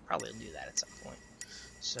whatnot. Probably will do that at some point.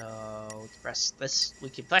 So we can press this. We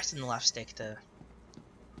can press in the left stick to.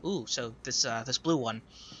 Ooh, so this this blue one.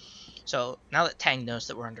 So now that Tang knows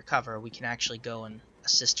that we're undercover, we can actually go and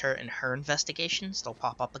assist her in her investigations. They'll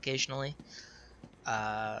pop up occasionally.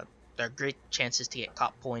 There are great chances to get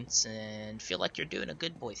cop points and feel like you're doing a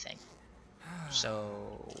good boy thing.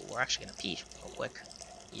 So we're actually gonna pee real quick.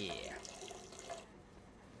 Yeah.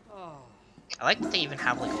 I like that they even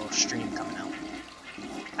have like a little stream coming out.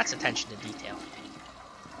 That's attention to detail.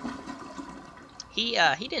 He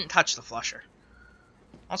didn't touch the flusher.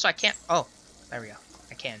 Also, I can't. Oh, there we go.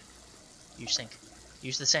 I can. Use sink.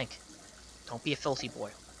 Use the sink. Don't be a filthy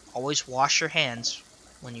boy. Always wash your hands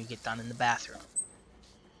when you get done in the bathroom.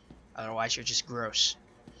 Otherwise, you're just gross.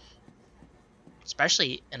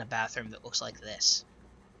 Especially in a bathroom that looks like this.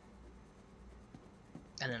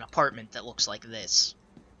 And an apartment that looks like this.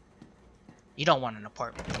 You don't want an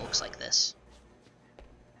apartment that looks like this.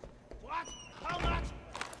 What? How much?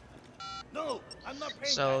 No, I'm not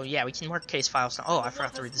paying. So yeah, we can work case files now. Oh, I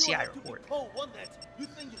forgot to read the CI report.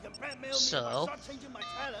 So,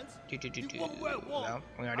 well,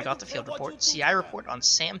 we already got the field report. CI report on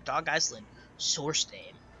Sam Dog Island. Source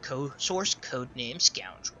name, source code name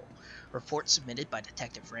Scoundrel. Report submitted by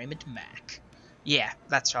Detective Raymond Mack. Yeah,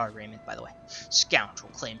 that's our Raymond, by the way. Scoundrel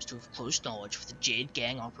claims to have close knowledge of the Jade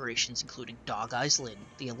Gang operations, including Dog Eyes Lynn,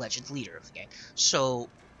 the alleged leader of the gang. So,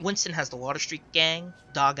 Winston has the Water Street Gang,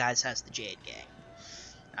 Dog Eyes has the Jade Gang.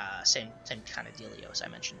 Same kind of dealio as I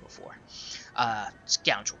mentioned before.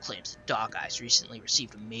 Scoundrel claims that Dog Eyes recently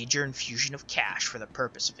received a major infusion of cash for the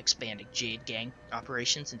purpose of expanding Jade Gang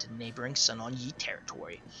operations into neighboring Sun On Yee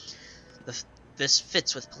territory. This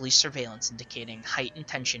fits with police surveillance indicating heightened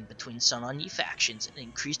tension between Sun On Yee factions and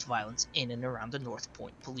increased violence in and around the North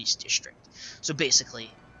Point Police District. So basically,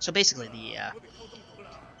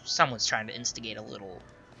 someone's trying to instigate a little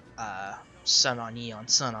Sun On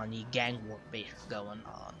Yee gang war going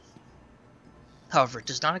on. However, it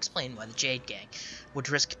does not explain why the Jade Gang would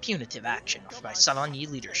risk punitive action offered by Sun On Yee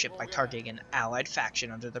leadership by targeting an allied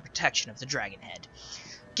faction under the protection of the Dragonhead.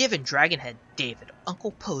 Given Dragonhead David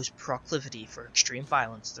Uncle Poe's proclivity for extreme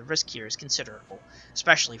violence, the risk here is considerable,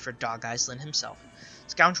 especially for Dog Eyes Lynn himself.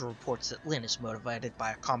 Scoundrel reports that Lynn is motivated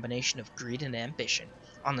by a combination of greed and ambition.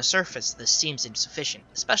 On the surface, this seems insufficient,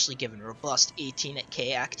 especially given robust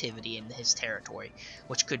 18K activity in his territory,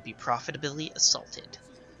 which could be profitably assaulted.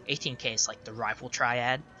 18K is like the rival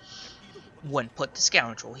triad. When put to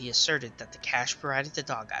Scoundrel, he asserted that the cash provided to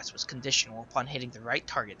Dog Eyes was conditional upon hitting the right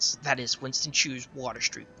targets, that is, Winston Chu's Water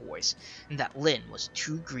Street boys, and that Lynn was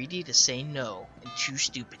too greedy to say no and too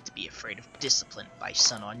stupid to be afraid of discipline by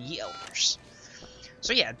Sun On Yee elders.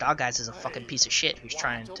 So yeah, Dog Eyes is a fucking piece of shit who's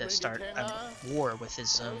trying to start a war with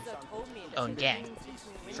his own gang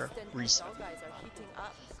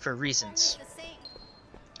for reasons.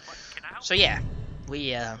 So yeah,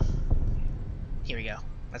 here we go.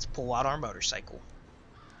 Let's pull out our motorcycle.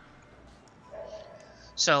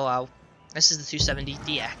 So, this is the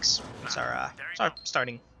 270DX. It's our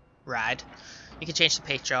starting ride. You can change the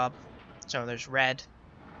paint job. So there's red,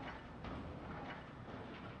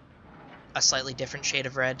 a slightly different shade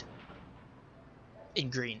of red,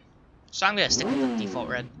 and green. So I'm gonna stick with the default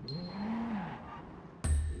red.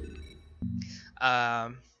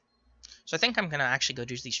 So I think I'm gonna actually go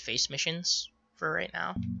do these face missions for right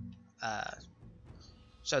now.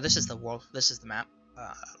 So this is the world. This is the map.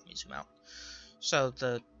 Let me zoom out. So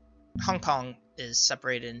the Hong Kong is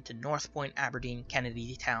separated into North Point, Aberdeen,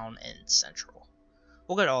 Kennedy Town, and Central.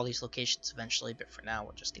 We'll go to all these locations eventually, but for now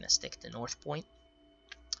we're just gonna stick to North Point.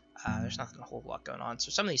 There's nothing a whole lot going on.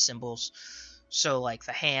 So some of these symbols, so like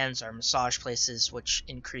the hands are massage places, which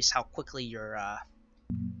increase how quickly your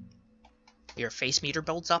face meter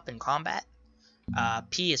builds up in combat.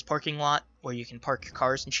 P is parking lot, where you can park your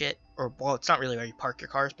cars and shit. Or, well, it's not really where you park your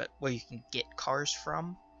cars, but where you can get cars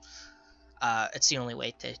from. It's the only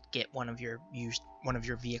way to get one of your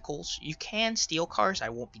vehicles. You can steal cars. I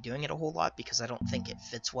won't be doing it a whole lot because I don't think it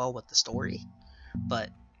fits well with the story. But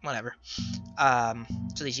whatever.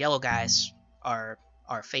 So these yellow guys are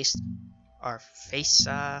face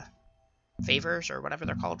favors or whatever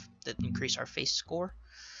they're called that increase our face score.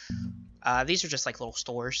 These are just like little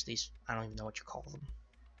stores. These, I don't even know what you call them.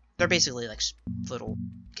 They're basically like little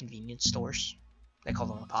convenience stores. They call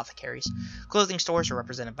them apothecaries. Clothing stores are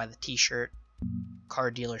represented by the t-shirt,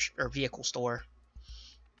 car dealer or vehicle store.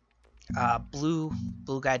 Blue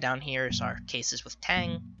guy down here is our cases with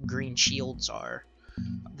Tang. Green shields are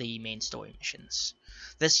the main story missions.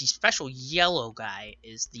 This special yellow guy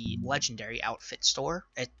is the legendary outfit store.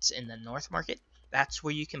 It's in the North Market. That's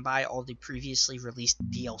where you can buy all the previously released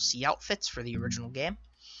DLC outfits for the original game.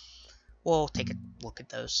 We'll take a look at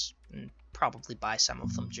those and probably buy some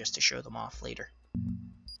of them just to show them off later.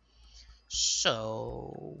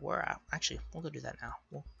 So we're out. Actually, we'll go do that now.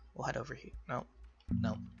 We'll head over here. No.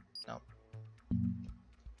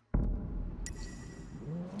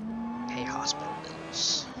 Pay hospital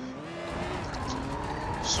bills.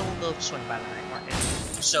 So we'll go swing by the night market.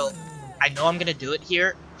 So I know I'm gonna do it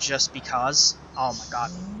here just because. Oh my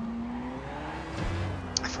god.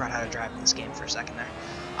 I forgot how to drive in this game for a second there.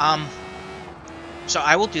 So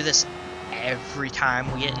I will do this every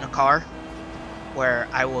time we get in a car, where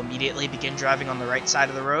I will immediately begin driving on the right side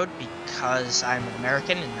of the road because I'm an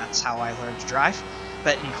American and that's how I learned to drive.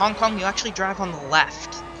 But in Hong Kong, you actually drive on the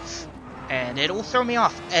left, and it will throw me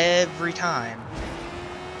off every time.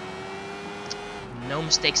 No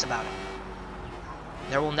mistakes about it.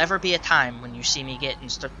 There will never be a time when you see me get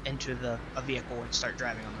into a vehicle and start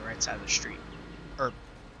driving on the right side of the street. Or,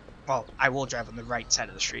 well, I will drive on the right side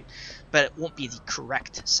of the street, but it won't be the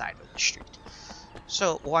correct side of the street.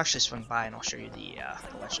 So we'll actually swing by and I'll show you the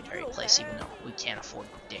legendary place, even though we can't afford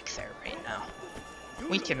dick there right now.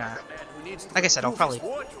 We can, like I said, I'll probably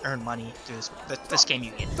earn money through this game.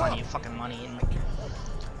 You get plenty of fucking money, and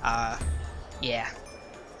yeah,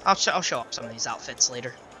 I'll show up some of these outfits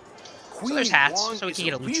later. So there's hats, so we can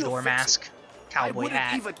get a luchador mask, cowboy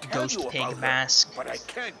hat, ghost pig mask,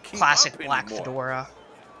 classic black fedora.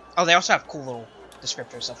 Oh, they also have cool little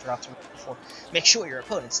descriptors I forgot to read before. Make sure your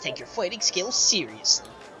opponents take your fighting skills seriously.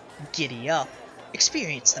 Giddy up.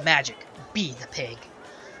 Experience the magic. Be the pig.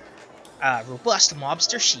 Robust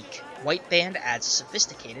mobster chic. White band adds a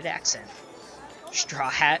sophisticated accent. Straw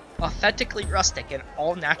hat. Authentically rustic and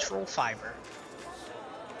all natural fiber.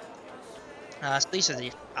 So these are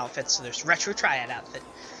the outfits. So there's retro triad outfit.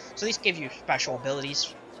 So these give you special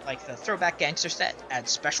abilities, like the throwback gangster set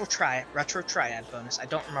adds special retro triad bonus. I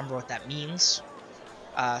don't remember what that means.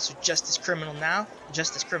 So just as criminal now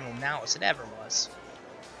as it ever was.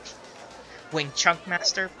 Wing Chunk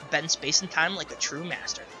Master bends space and time like a true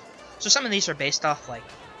master. So some of these are based off like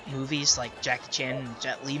movies, like Jackie Chan and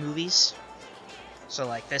Jet Li movies. So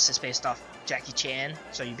like this is based off Jackie Chan,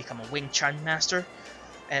 so you become a Wing Chun Master,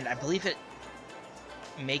 and I believe it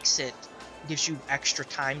gives you extra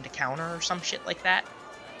time to counter or some shit like that.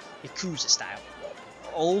 Yakuza style.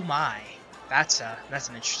 Oh my, that's an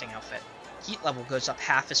interesting outfit. Heat level goes up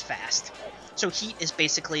half as fast. So heat is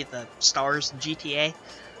basically the stars in GTA,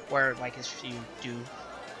 where like if you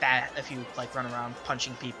like run around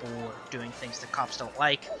punching people or doing things that cops don't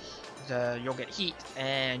like, you'll get heat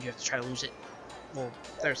and you have to try to lose it. Well,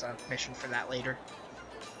 there's a mission for that later.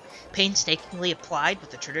 Painstakingly applied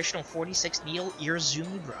with the traditional 46 needle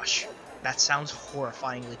Irizumi brush. That sounds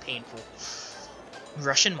horrifyingly painful.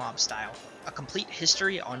 Russian mob style. A complete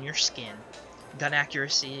history on your skin. Gun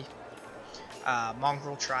accuracy.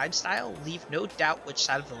 Mongrel tribe style. Leave no doubt which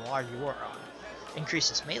side of the law you are on.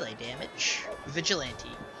 Increases melee damage.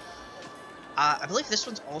 Vigilante. I believe this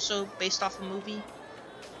one's also based off a movie,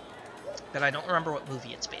 but I don't remember what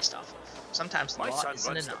movie it's based off of. Sometimes the My law son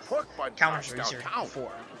isn't runs the enough. pork bun Counters carts are easier to downtown.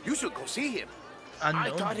 perform. You should go see him.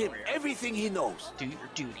 Unknown I taught him warrior. everything he knows. Do your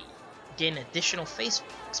duty. Gain additional face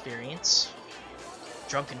experience.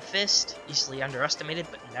 Drunken Fist, easily underestimated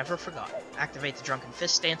but never forgotten. Activate the Drunken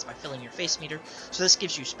Fist stance by filling your face meter. So this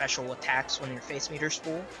gives you special attacks when your face meter's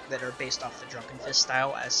full that are based off the Drunken Fist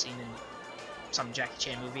style as seen in some Jackie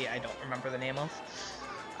Chan movie I don't remember the name of.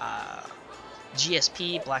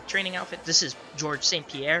 GSP, Black Training Outfit. This is George St.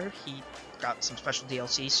 Pierre. He got some special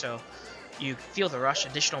DLC, so you feel the rush.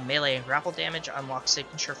 Additional melee and grapple damage. Unlock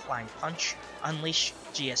signature Flying Punch. Unleash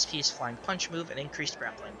GSP's Flying Punch move and increased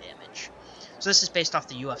grappling damage. So this is based off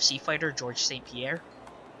the UFC fighter, George St. Pierre.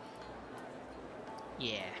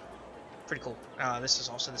 Yeah. Pretty cool. This is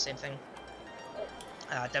also the same thing.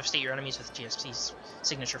 Devastate your enemies with GSP's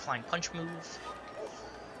signature Flying Punch move.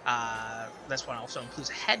 This one also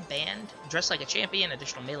includes a headband. Dress like a champion.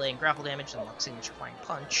 Additional melee and grapple damage. Unlock signature Flying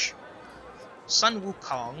Punch. Sun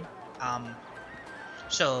Wukong.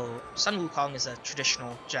 So, Sun Wukong is a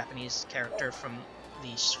traditional Japanese character from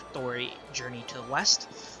the story Journey to the West.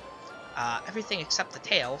 Everything except the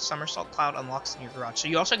tail, Somersault Cloud unlocks in your garage. So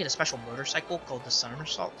you also get a special motorcycle called the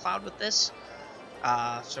Somersault Cloud with this.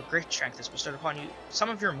 So great strength is bestowed upon you. Some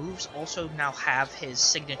of your moves also now have his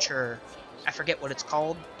signature, I forget what it's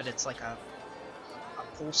called, but it's like a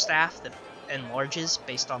pull staff that enlarges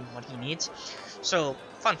based on what he needs. So,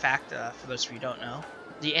 fun fact, for those of you who don't know,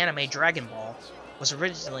 the anime Dragon Ball was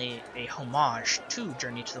originally a homage to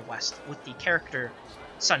Journey to the West, with the character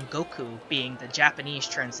Son Goku being the Japanese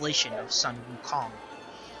translation of Sun Wukong.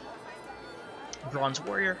 Bronze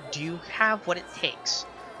Warrior, do you have what it takes?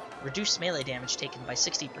 Reduce melee damage taken by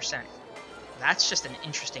 60%. That's just an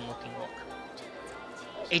interesting looking look.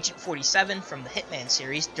 Agent 47 from the Hitman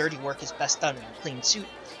series, dirty work is best done in a clean suit,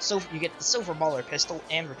 so you get the Silver Baller pistol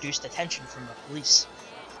and reduced attention from the police.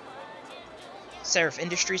 Seraph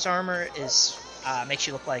Industries armor is makes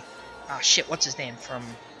you look like, what's his name from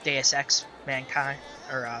Deus Ex Mankind,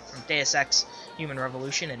 or from Deus Ex Human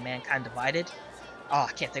Revolution and Mankind Divided. I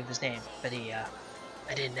can't think of his name, but he,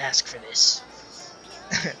 I didn't ask for this.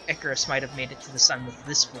 Icarus might have made it to the sun with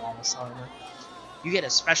this flawless armor. You get a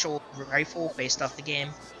special rifle based off the game,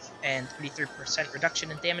 and 33%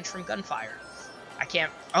 reduction in damage from gunfire.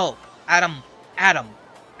 Adam.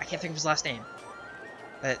 I can't think of his last name.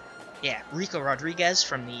 But, yeah, Rico Rodriguez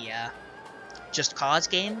from the, Just Cause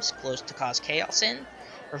games, close to cause chaos in.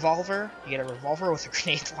 Revolver, you get a revolver with a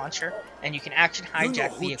grenade launcher, and you can action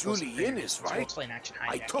hijack vehicles. Julian is, right? We'll explain action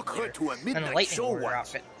hijack I took her later. to a And a midnight lightning show warrior once.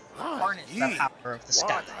 outfit. Harness the power of the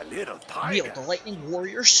sky. What a little tiger. Wield the lightning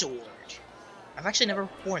warrior sword. I've actually never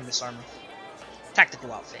worn this armor.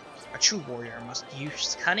 Tactical outfit. A true warrior must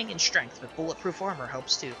use cunning and strength, but bulletproof armor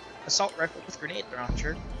helps too. Assault rifle with grenade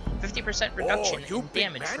launcher. 50% reduction in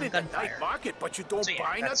damage from gunfire. Market, but you don't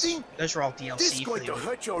buy that's, nothing? those are all DLC This is for going the to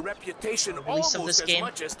hurt your reputation release almost of this as game.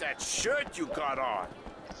 much as that shirt you got on.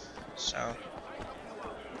 So,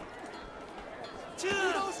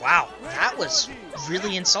 wow, that was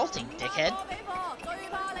really insulting, dickhead.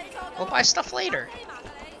 We'll buy stuff later.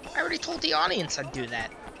 I already told the audience I'd do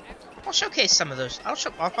that. I'll showcase some of those. I'll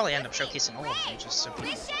probably end up showcasing all of them just so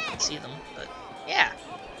people can see them. But yeah.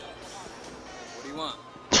 What do you want?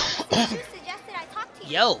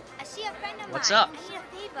 Yo, what's up? I need a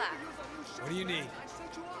favor. What do you need?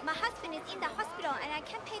 My husband is in the hospital and I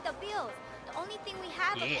can't pay the bills. The only thing we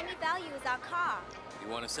have of Yeah. any value is our car. You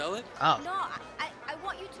want to sell it? Oh. No, I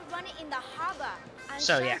want you to run it in the harbor.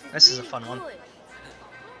 So yeah, this is a fun one.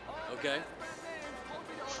 Okay.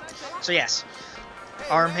 So yes,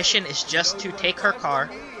 our mission is just to take her car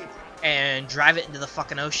and drive it into the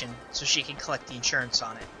fucking ocean so she can collect the insurance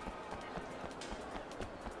on it.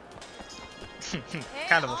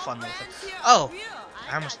 Kind of a fun little thing. Oh,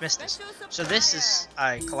 I almost missed this. So this is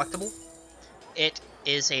a collectible. It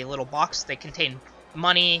is a little box. They contain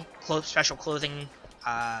money, special clothing,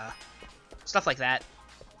 stuff like that.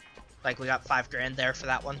 Like we got $5 grand there for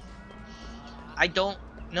that one. I don't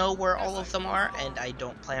know where all of them are, and I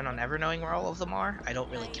don't plan on ever knowing where all of them are. I don't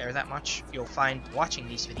really care that much. You'll find watching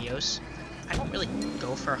these videos, I don't really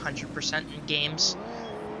go for 100% in games.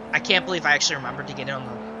 I can't believe I actually remembered to get in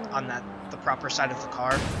on the proper side of the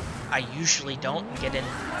car. I usually don't get in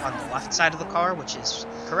on the left side of the car, which is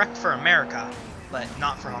correct for America, but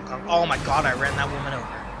not for Hong Kong. Oh my god, I ran that woman over.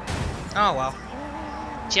 Oh well.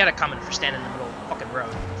 She had it coming for standing in the middle of the fucking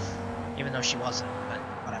road. Even though she wasn't, but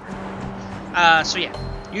whatever. So yeah,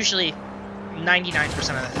 usually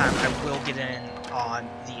 99% of the time I will get in on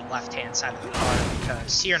the left-hand side of the car,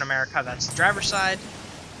 because here in America, that's the driver's side.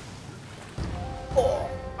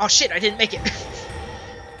 Oh shit, I didn't make it.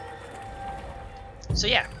 So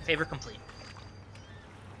yeah, favor complete.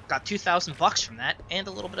 got 2,000 bucks from that, and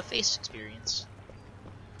a little bit of face experience.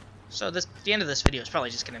 So the end of this video is probably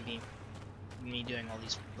just gonna be me doing all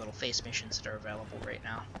these little face missions that are available right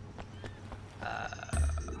now.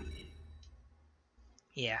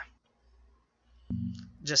 Yeah,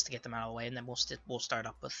 just to get them out of the way, and then we'll start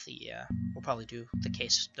up with the we'll probably do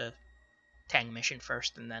the Tang mission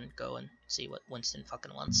first, and then go and see what Winston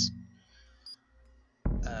fucking wants.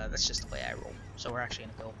 That's just the way I roll. So we're actually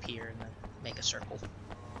gonna go up here and then make a circle.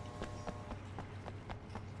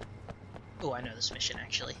 Oh, I know this mission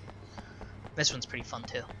actually. This one's pretty fun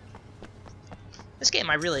too. This game,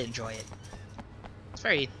 I really enjoy it. It's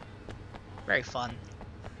very, very fun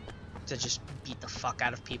to just beat the fuck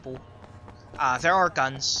out of people. There are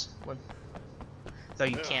guns, though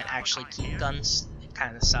you can't actually keep guns. It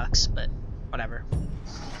kind of sucks, but whatever.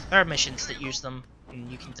 There are missions that use them,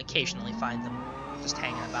 and you can occasionally find them just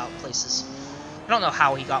hanging about places. I don't know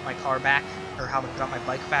how he got my car back, or how he got my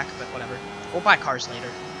bike back, but whatever. We'll buy cars later.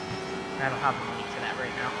 I don't have the money for that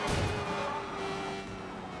right now.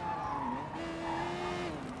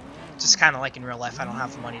 Just kind of like in real life, I don't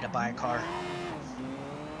have the money to buy a car.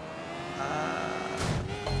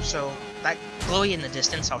 So that glowy in the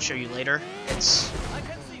distance, I'll show you later.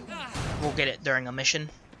 We'll get it during a mission,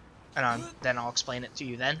 and then I'll explain it to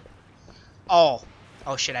you then. Oh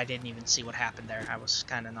shit! I didn't even see what happened there. I was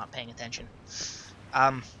kind of not paying attention.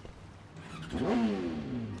 Oh,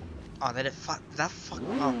 that it fuck. That fuck.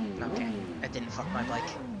 Oh, okay. It didn't fuck my bike.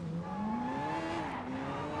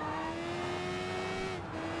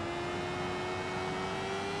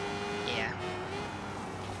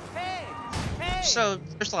 So,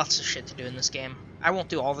 there's lots of shit to do in this game. I won't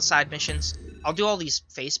do all the side missions. I'll do all these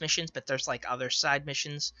face missions, but there's, like, other side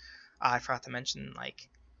missions. I forgot to mention, like,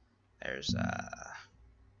 there's,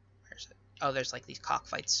 where's it? Oh, there's, like, these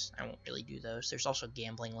cockfights. I won't really do those. There's also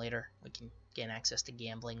gambling later. We can gain access to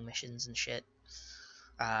gambling missions and shit.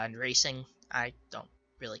 And racing. I don't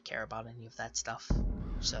really care about any of that stuff.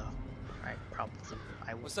 So, I won't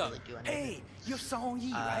really do any of it. Hey, you're Song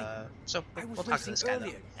Yi, right? So, we'll talk to this guy,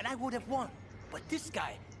 though. And I would have won. But this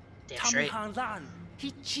guy, Tommy Han Lan,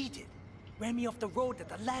 he cheated. Ran me off the road at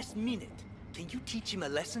the last minute. Can you teach him a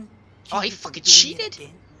lesson? Oh, he fucking cheated?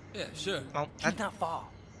 Yeah, sure. Well, He's not far.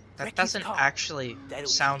 That doesn't actually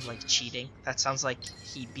sound like cheating. That sounds like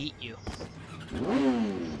he beat you.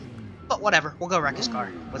 But whatever, we'll go wreck his car.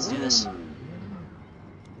 Let's do this.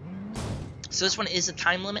 So this one is a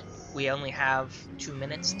time limit. We only have 2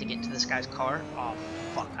 minutes to get to this guy's car. Oh,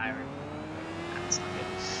 fuck, that's not good.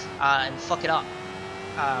 And fuck it up.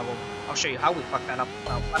 Well, I'll show you how we fuck that up.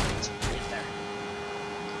 Well, weapons when we get there.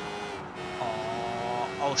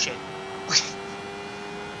 Oh shit.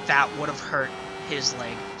 That would have hurt his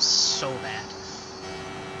leg so bad.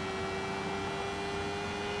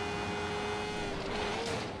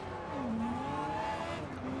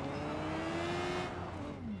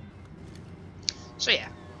 So yeah.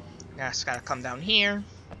 Just gotta come down here.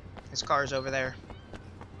 His car's over there.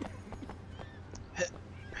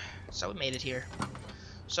 So we made it here.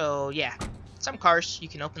 So yeah, some cars you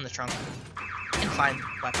can open the trunk and find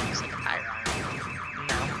weapons like a tire iron.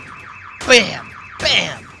 Now, bam,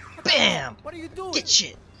 bam, bam. What are you doing? Get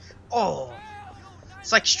shit. Oh,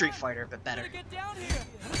 it's like Street Fighter but better.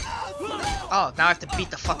 Oh, now I have to beat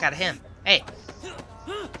the fuck out of him. Hey.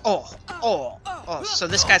 Oh. So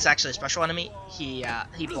this guy's actually a special enemy. He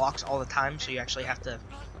blocks all the time, so you actually have to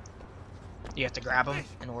grab him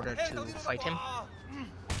in order to fight him.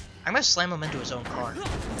 I'm gonna slam him into his own car.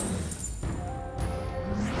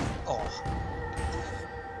 Oh.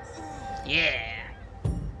 Yeah.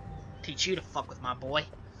 Teach you to fuck with my boy.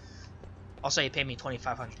 Also, he paid me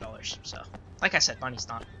 $2,500, so like I said, money's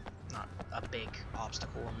not a big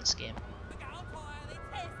obstacle in this game.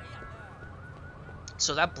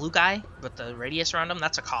 So that blue guy with the radius around him,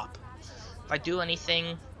 that's a cop. If I do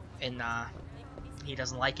anything and he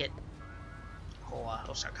doesn't like it,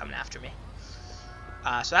 he'll start coming after me.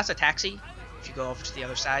 So that's a taxi. If you go over to the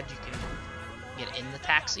other side, you can get in the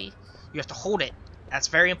taxi. You have to hold it. That's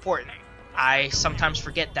very important. I sometimes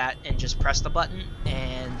forget that and just press the button,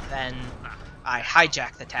 and then I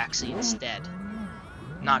hijack the taxi instead.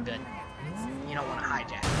 Not good. You don't want to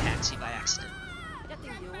hijack the taxi by accident.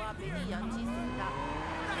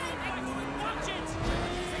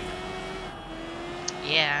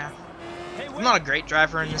 Yeah. I'm not a great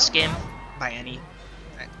driver in this game by any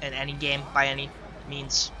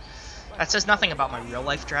means. That says nothing about my real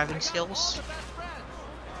life driving skills.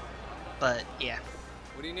 But yeah.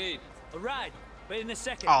 What do you need? A ride, but in a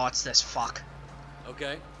second. Oh, it's this fuck.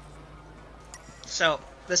 Okay. So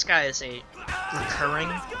this guy is a recurring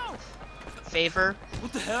favor.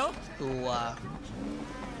 What the hell? Who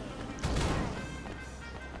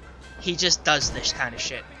he just does this kind of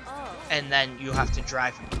shit. And then you have to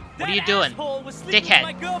drive him. What are you doing?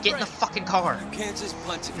 Dickhead, get in the fucking car. You can't just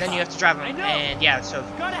punch a And then you have to drive him. And yeah, so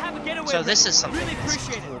this is something that's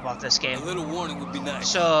cool about this game. A little warning would be nice.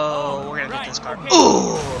 So we're gonna get this car.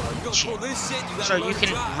 Ooh, shit. So you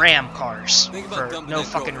can ram cars for no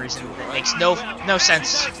fucking reason. It makes no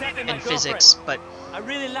sense in physics, but I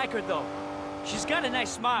really like her though. She's got a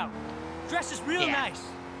nice smile. Dresses real nice.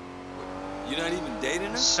 You're not even dating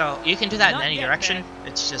her? So you can do that in any direction.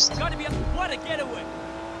 It's just What a getaway.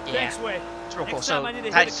 yeah, Thanks, Wei. it's real cool. Next So time I need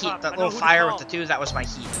to that hit a heat, cop, that I know little who to fire call. with the 2, that was my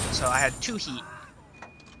heat. So I had 2 heat.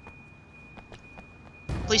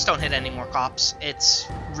 Please don't hit any more cops. It's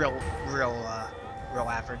real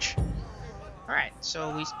average. All right,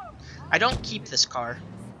 so I don't keep this car.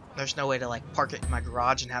 There's no way to like park it in my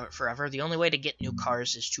garage and have it forever. The only way to get new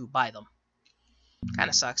cars is to buy them. Kind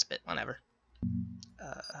of sucks, but whatever.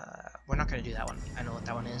 We're not gonna do that one. I know what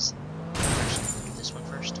that one is. Actually, do this one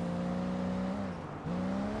first.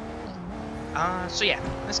 So yeah,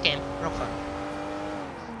 this game, real fun.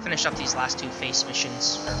 Finish up these last 2 face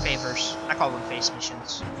missions, or favors. I call them face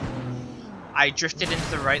missions. I drifted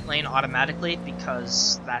into the right lane automatically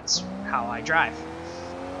because that's how I drive.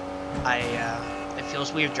 It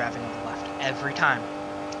feels weird driving on the left every time.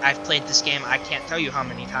 I've played this game, I can't tell you how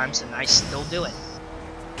many times, and I still do it.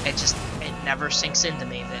 It never sinks into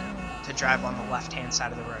me that to drive on the left-hand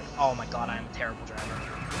side of the road. Oh my god, I'm a terrible driver.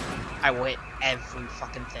 I will hit every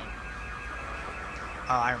fucking thing.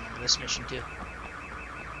 Oh, I remember this mission too.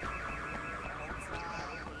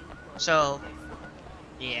 So,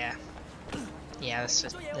 yeah. Yeah, that's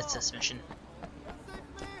this mission.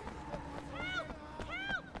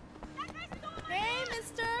 Hey,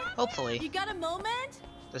 mister! Hopefully. You got a moment?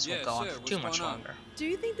 This won't go on for too much longer. Do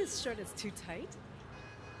you think this shirt is too tight?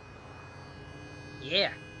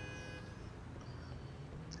 Yeah.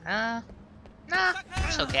 Nah,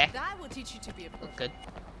 it's okay. That will teach you to be a pro. Look good.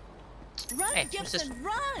 Run, Hey, Gibson,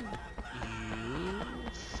 run! You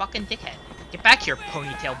fucking dickhead. Get back here,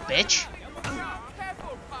 ponytail bitch.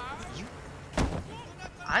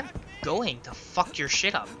 I'm going to fuck your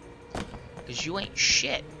shit up. Because you ain't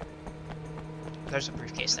shit. There's a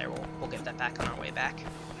briefcase there. We'll get that back on our way back.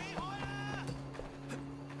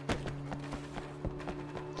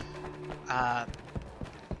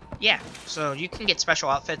 Yeah, so you can get special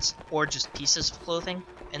outfits or just pieces of clothing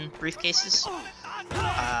in briefcases.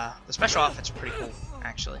 The special outfits are pretty cool,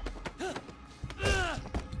 actually. Oh,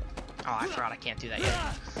 I forgot I can't do that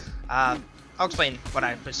yet. I'll explain what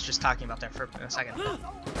I was just talking about there for a second. Can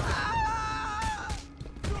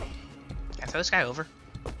I throw this guy over?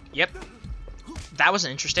 Yep. That was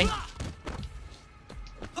interesting.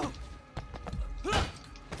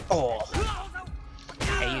 Oh.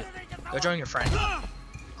 Hey, you. Go join your friend.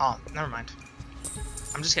 Oh, never mind.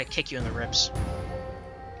 I'm just gonna kick you in the ribs.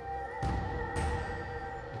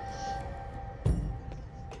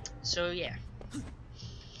 So, yeah.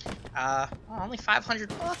 Only 500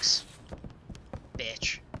 bucks?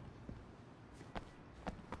 Bitch.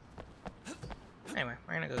 Anyway,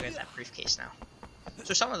 we're gonna go get that briefcase now.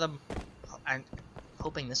 So some of them, I'm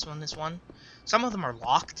hoping this one is one. Some of them are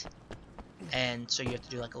locked, and so you have to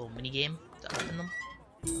do like a little mini game to open them.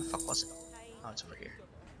 Where the fuck was it? Oh, it's over here.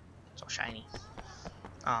 It's all shiny.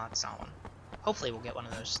 Oh, it's not one. Hopefully we'll get one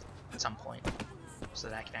of those at some point, so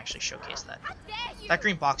that I can actually showcase that. That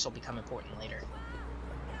green box will become important later.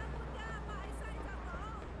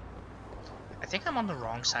 I think I'm on the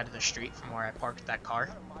wrong side of the street from where I parked that car.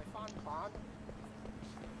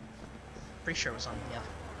 Pretty sure it was on the other.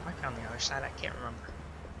 Might be on the other side, I can't remember.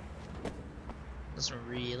 Doesn't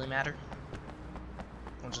really matter.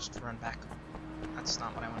 We'll just run back. That's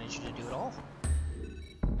not what I wanted you to do at all.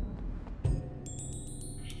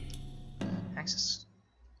 Access.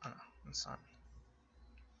 Oh no, that's not.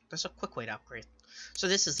 There's a quick way to upgrade. So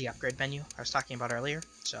this is the upgrade menu I was talking about earlier.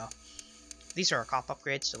 So these are our cop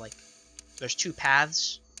upgrades. So like, there's 2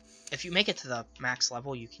 paths. If you make it to the max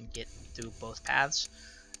level, you can get through both paths.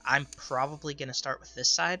 I'm probably going to start with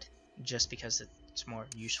this side, just because it's more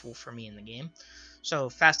useful for me in the game. So,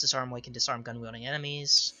 fast disarm, Wei can disarm gun-wielding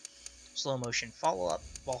enemies. Slow motion follow-up.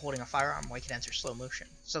 While holding a firearm, Wei can enter slow motion.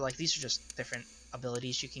 So, like, these are just different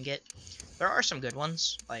abilities you can get. There are some good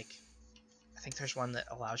ones, like, I think there's one that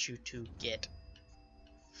allows you to get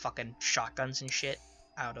fucking shotguns and shit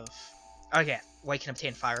out of... Oh yeah, Wei can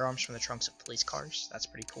obtain firearms from the trunks of police cars. That's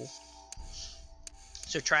pretty cool.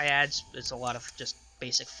 So triads is a lot of just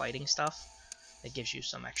basic fighting stuff that gives you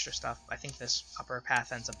some extra stuff. I think this upper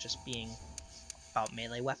path ends up just being about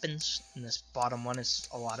melee weapons, and this bottom one is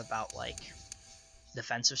a lot about like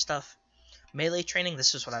defensive stuff. melee training,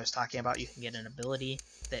 this is what I was talking about. You can get an ability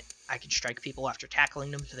that I can strike people after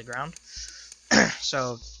tackling them to the ground.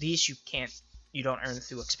 So these you don't earn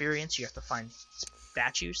through experience. You have to find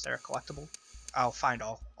statues that are collectible. I'll find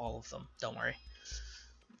all of them. Don't worry.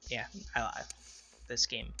 Yeah, this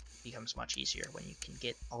game becomes much easier when you can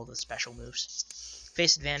get all the special moves.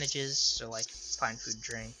 Face advantages, so like find food and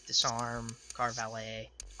drink, disarm, car valet.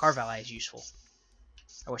 Car valet is useful.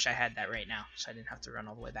 I wish I had that right now, so I didn't have to run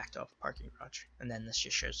all the way back to a parking garage. And then this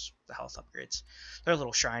just shows the health upgrades. There are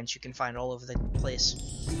little shrines you can find all over the place.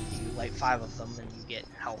 You light 5 of them, and you get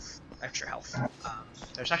health, extra health.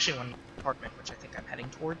 There's actually one apartment which I think I'm heading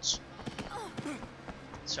towards.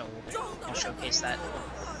 So I'll showcase that.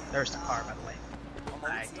 There's the car, by the way.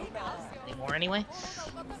 I don't know anymore anyway.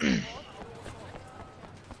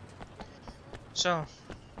 So,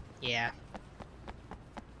 yeah.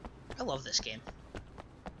 I love this game.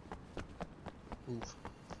 Ooh,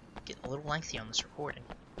 getting a little lengthy on this recording.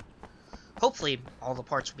 Hopefully, all the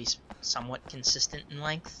parts will be somewhat consistent in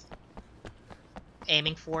length.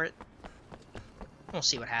 Aiming for it. We'll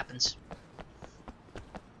see what happens.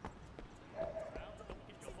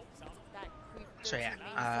 So yeah,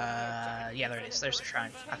 yeah, there it is. There's the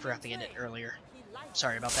shrine. I forgot to get it earlier.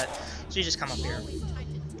 Sorry about that. So you just come up here.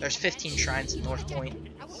 There's 15 shrines in North Point,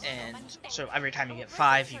 and so every time you get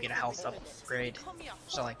 5, you get a health upgrade.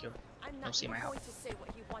 So like you'll see my health.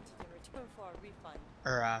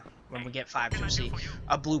 Or when we get 5, you'll see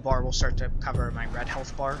a blue bar will start to cover my red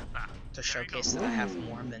health bar to showcase that I have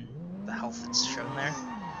more than the health that's shown there.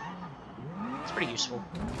 It's pretty useful,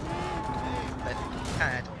 but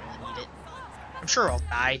kind of don't really need it. I'm sure I'll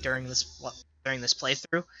die during this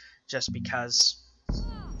playthrough, just because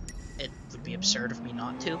it would be absurd of me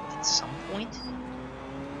not to at some point.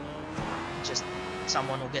 Just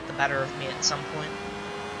someone will get the better of me at some point,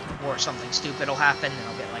 or something stupid will happen and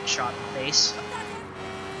I'll get like shot in the face.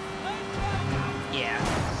 Yeah.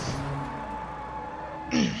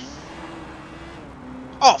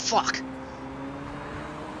 Oh fuck!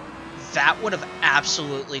 That would have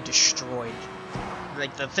absolutely destroyed.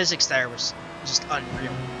 Like the physics there was just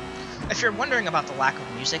unreal. If you're wondering about the lack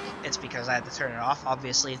of music, it's because I had to turn it off.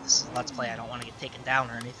 Obviously, this is a Let's Play. I don't want to get taken down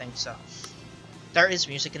or anything, so... There is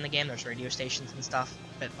music in the game. There's radio stations and stuff.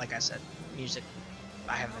 But like I said, music...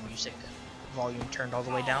 I have the music volume turned all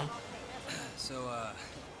the way down. So,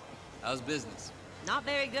 how's business? Not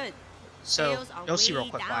very good. So, you'll see real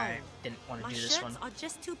quick why I didn't want to do this one. My shirts are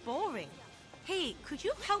just too boring. Hey, could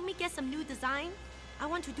you help me get some new design? I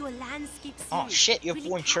want to do a landscape series. Oh shit, you have really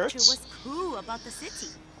worn shirts? What's cool about the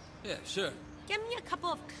city. Yeah, sure. Get me a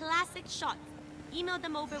couple of classic shots. Email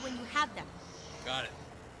them over when you have them. Got it.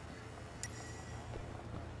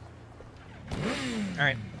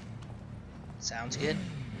 Alright. Sounds good.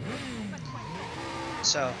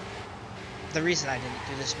 So, the reason I didn't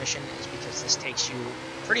do this mission is because this takes you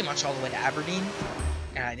pretty much all the way to Aberdeen,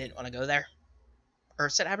 and I didn't want to go there. Or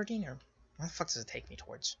is it Aberdeen, or where the fuck does it take me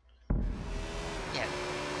towards? Yeah,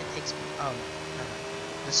 it takes me... Oh, no.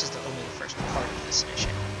 This is only the first part of this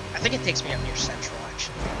mission. I think it takes me up near Central,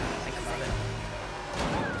 actually, now that I think about it.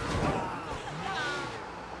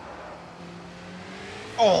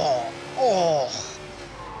 Oh! Oh!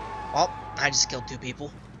 Well, I just killed 2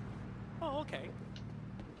 people. Oh, okay.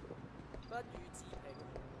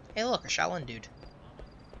 Hey look, a Shaolin dude.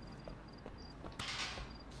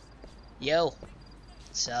 Yo!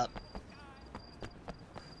 What's up?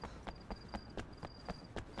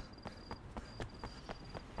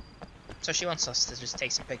 So she wants us to just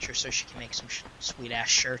take some pictures so she can make some sweet-ass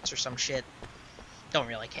shirts or some shit. Don't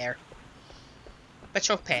really care. But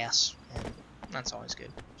she'll pay us, and that's always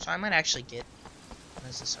good. So I might actually get... What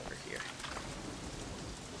is this over here?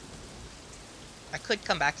 I could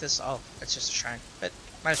come back to this... Oh, it's just a shrine. But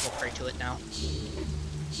might as well pray to it now.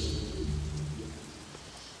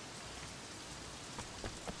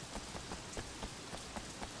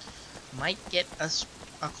 Might get us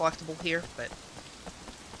a collectible here, but...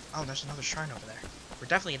 Oh, there's another shrine over there. We're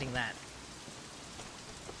definitely getting that.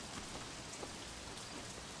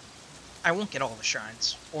 I won't get all the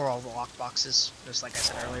shrines, or all the lockboxes, just like I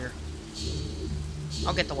said earlier.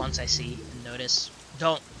 I'll get the ones I see and notice.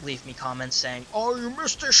 Don't leave me comments saying, "Oh, you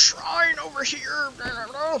missed a shrine over here!"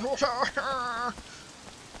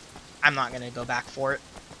 I'm not gonna go back for it.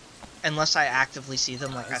 Unless I actively see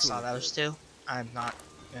them like I saw those two. I'm not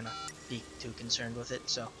gonna be too concerned with it,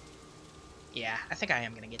 so... Yeah, I think I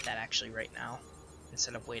am going to get that actually right now,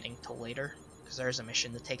 instead of waiting till later, because there's a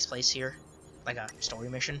mission that takes place here, like a story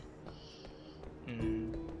mission.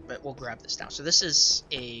 But we'll grab this now. So this is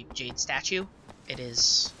a jade statue. It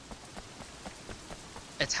is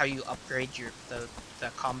it's how you upgrade the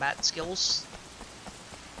combat skills.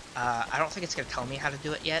 I don't think it's gonna tell me how to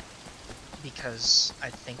do it yet, because I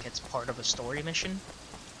think it's part of a story mission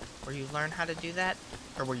where you learn how to do that,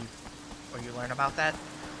 or where you learn about that.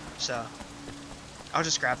 So I'll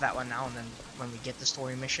just grab that one now, and then when we get the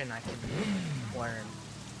story mission, I can learn,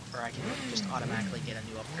 or I can just automatically get a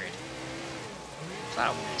new upgrade. So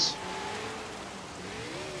that'll be nice.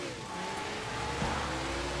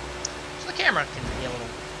 So the camera can be a little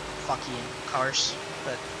fucky in cars,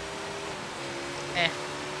 but eh.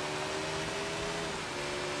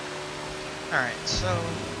 Alright, so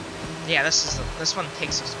yeah, this one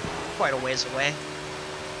takes us quite a ways away.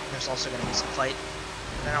 There's also going to be some fight,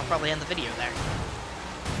 and then I'll probably end the video there.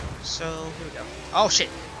 So here we go. Oh shit!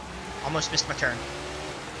 Almost missed my turn.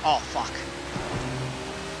 Oh fuck.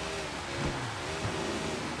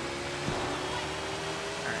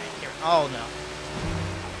 Alright, here. Oh no.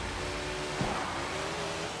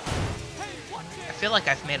 I feel like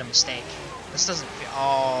I've made a mistake. This doesn't feel.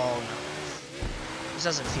 Oh no. This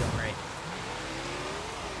doesn't feel right.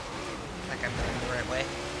 Like I'm going the right way.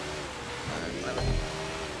 Whatever.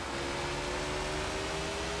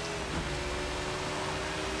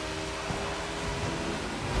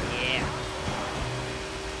 Yeah.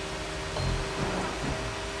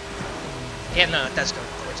 Yeah, no, it does go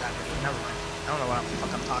towards Aberdeen. Never mind. I don't know what the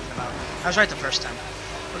fuck I'm talking about. I was right the first time.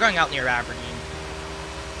 We're going out near Aberdeen.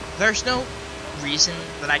 There's no reason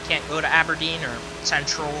that I can't go to Aberdeen or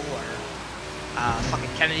Central or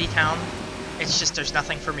fucking Kennedy Town. It's just there's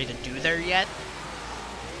nothing for me to do there yet,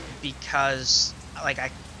 because like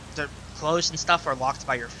the clothes and stuff are locked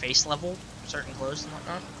by your face level, certain clothes and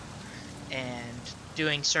whatnot, and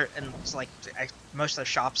doing certain like most of the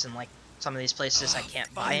shops in like some of these places I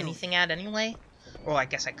can't buy anything at anyway. Well, I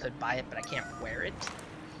guess I could buy it, but I can't wear it,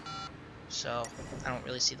 so I don't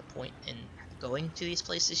really see the point in going to these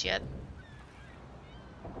places yet.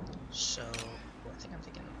 So I think I'm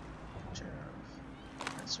taking a picture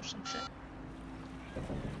of this or some shit.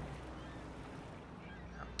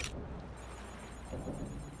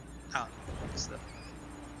 Oh, it's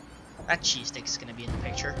that cheese stick is gonna be in the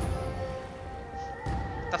picture.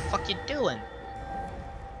 What the fuck you doing?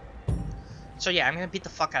 So yeah, I'm gonna beat the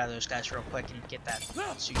fuck out of those guys real quick and get that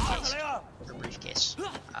suitcase or briefcase. So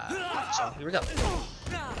here we go.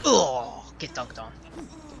 Oh, get dunked on.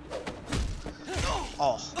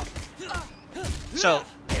 Oh. So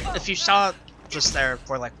if you saw just there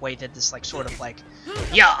where like Wei did this like sort of like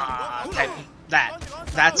yeah type,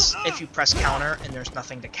 that's if you press counter and there's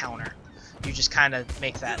nothing to counter. You just kind of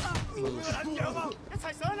make that move.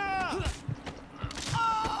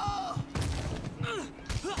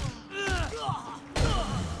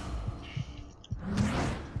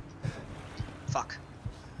 Fuck.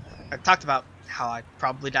 I talked about how I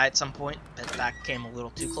probably die at some point, but that came a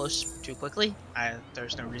little too close too quickly.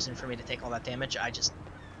 There's no reason for me to take all that damage. I just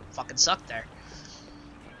fucking sucked there.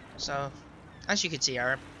 So, as you can see,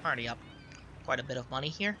 I'm already up quite a bit of money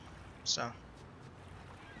here. So,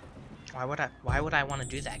 why would I want to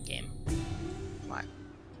do that game?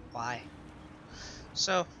 Why?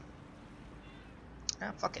 So,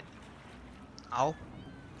 fuck it. I'll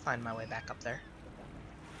find my way back up there.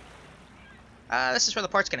 This is where the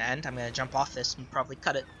part's gonna end. I'm gonna jump off this and probably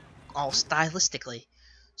cut it all stylistically.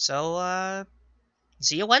 So,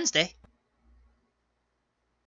 see you Wednesday.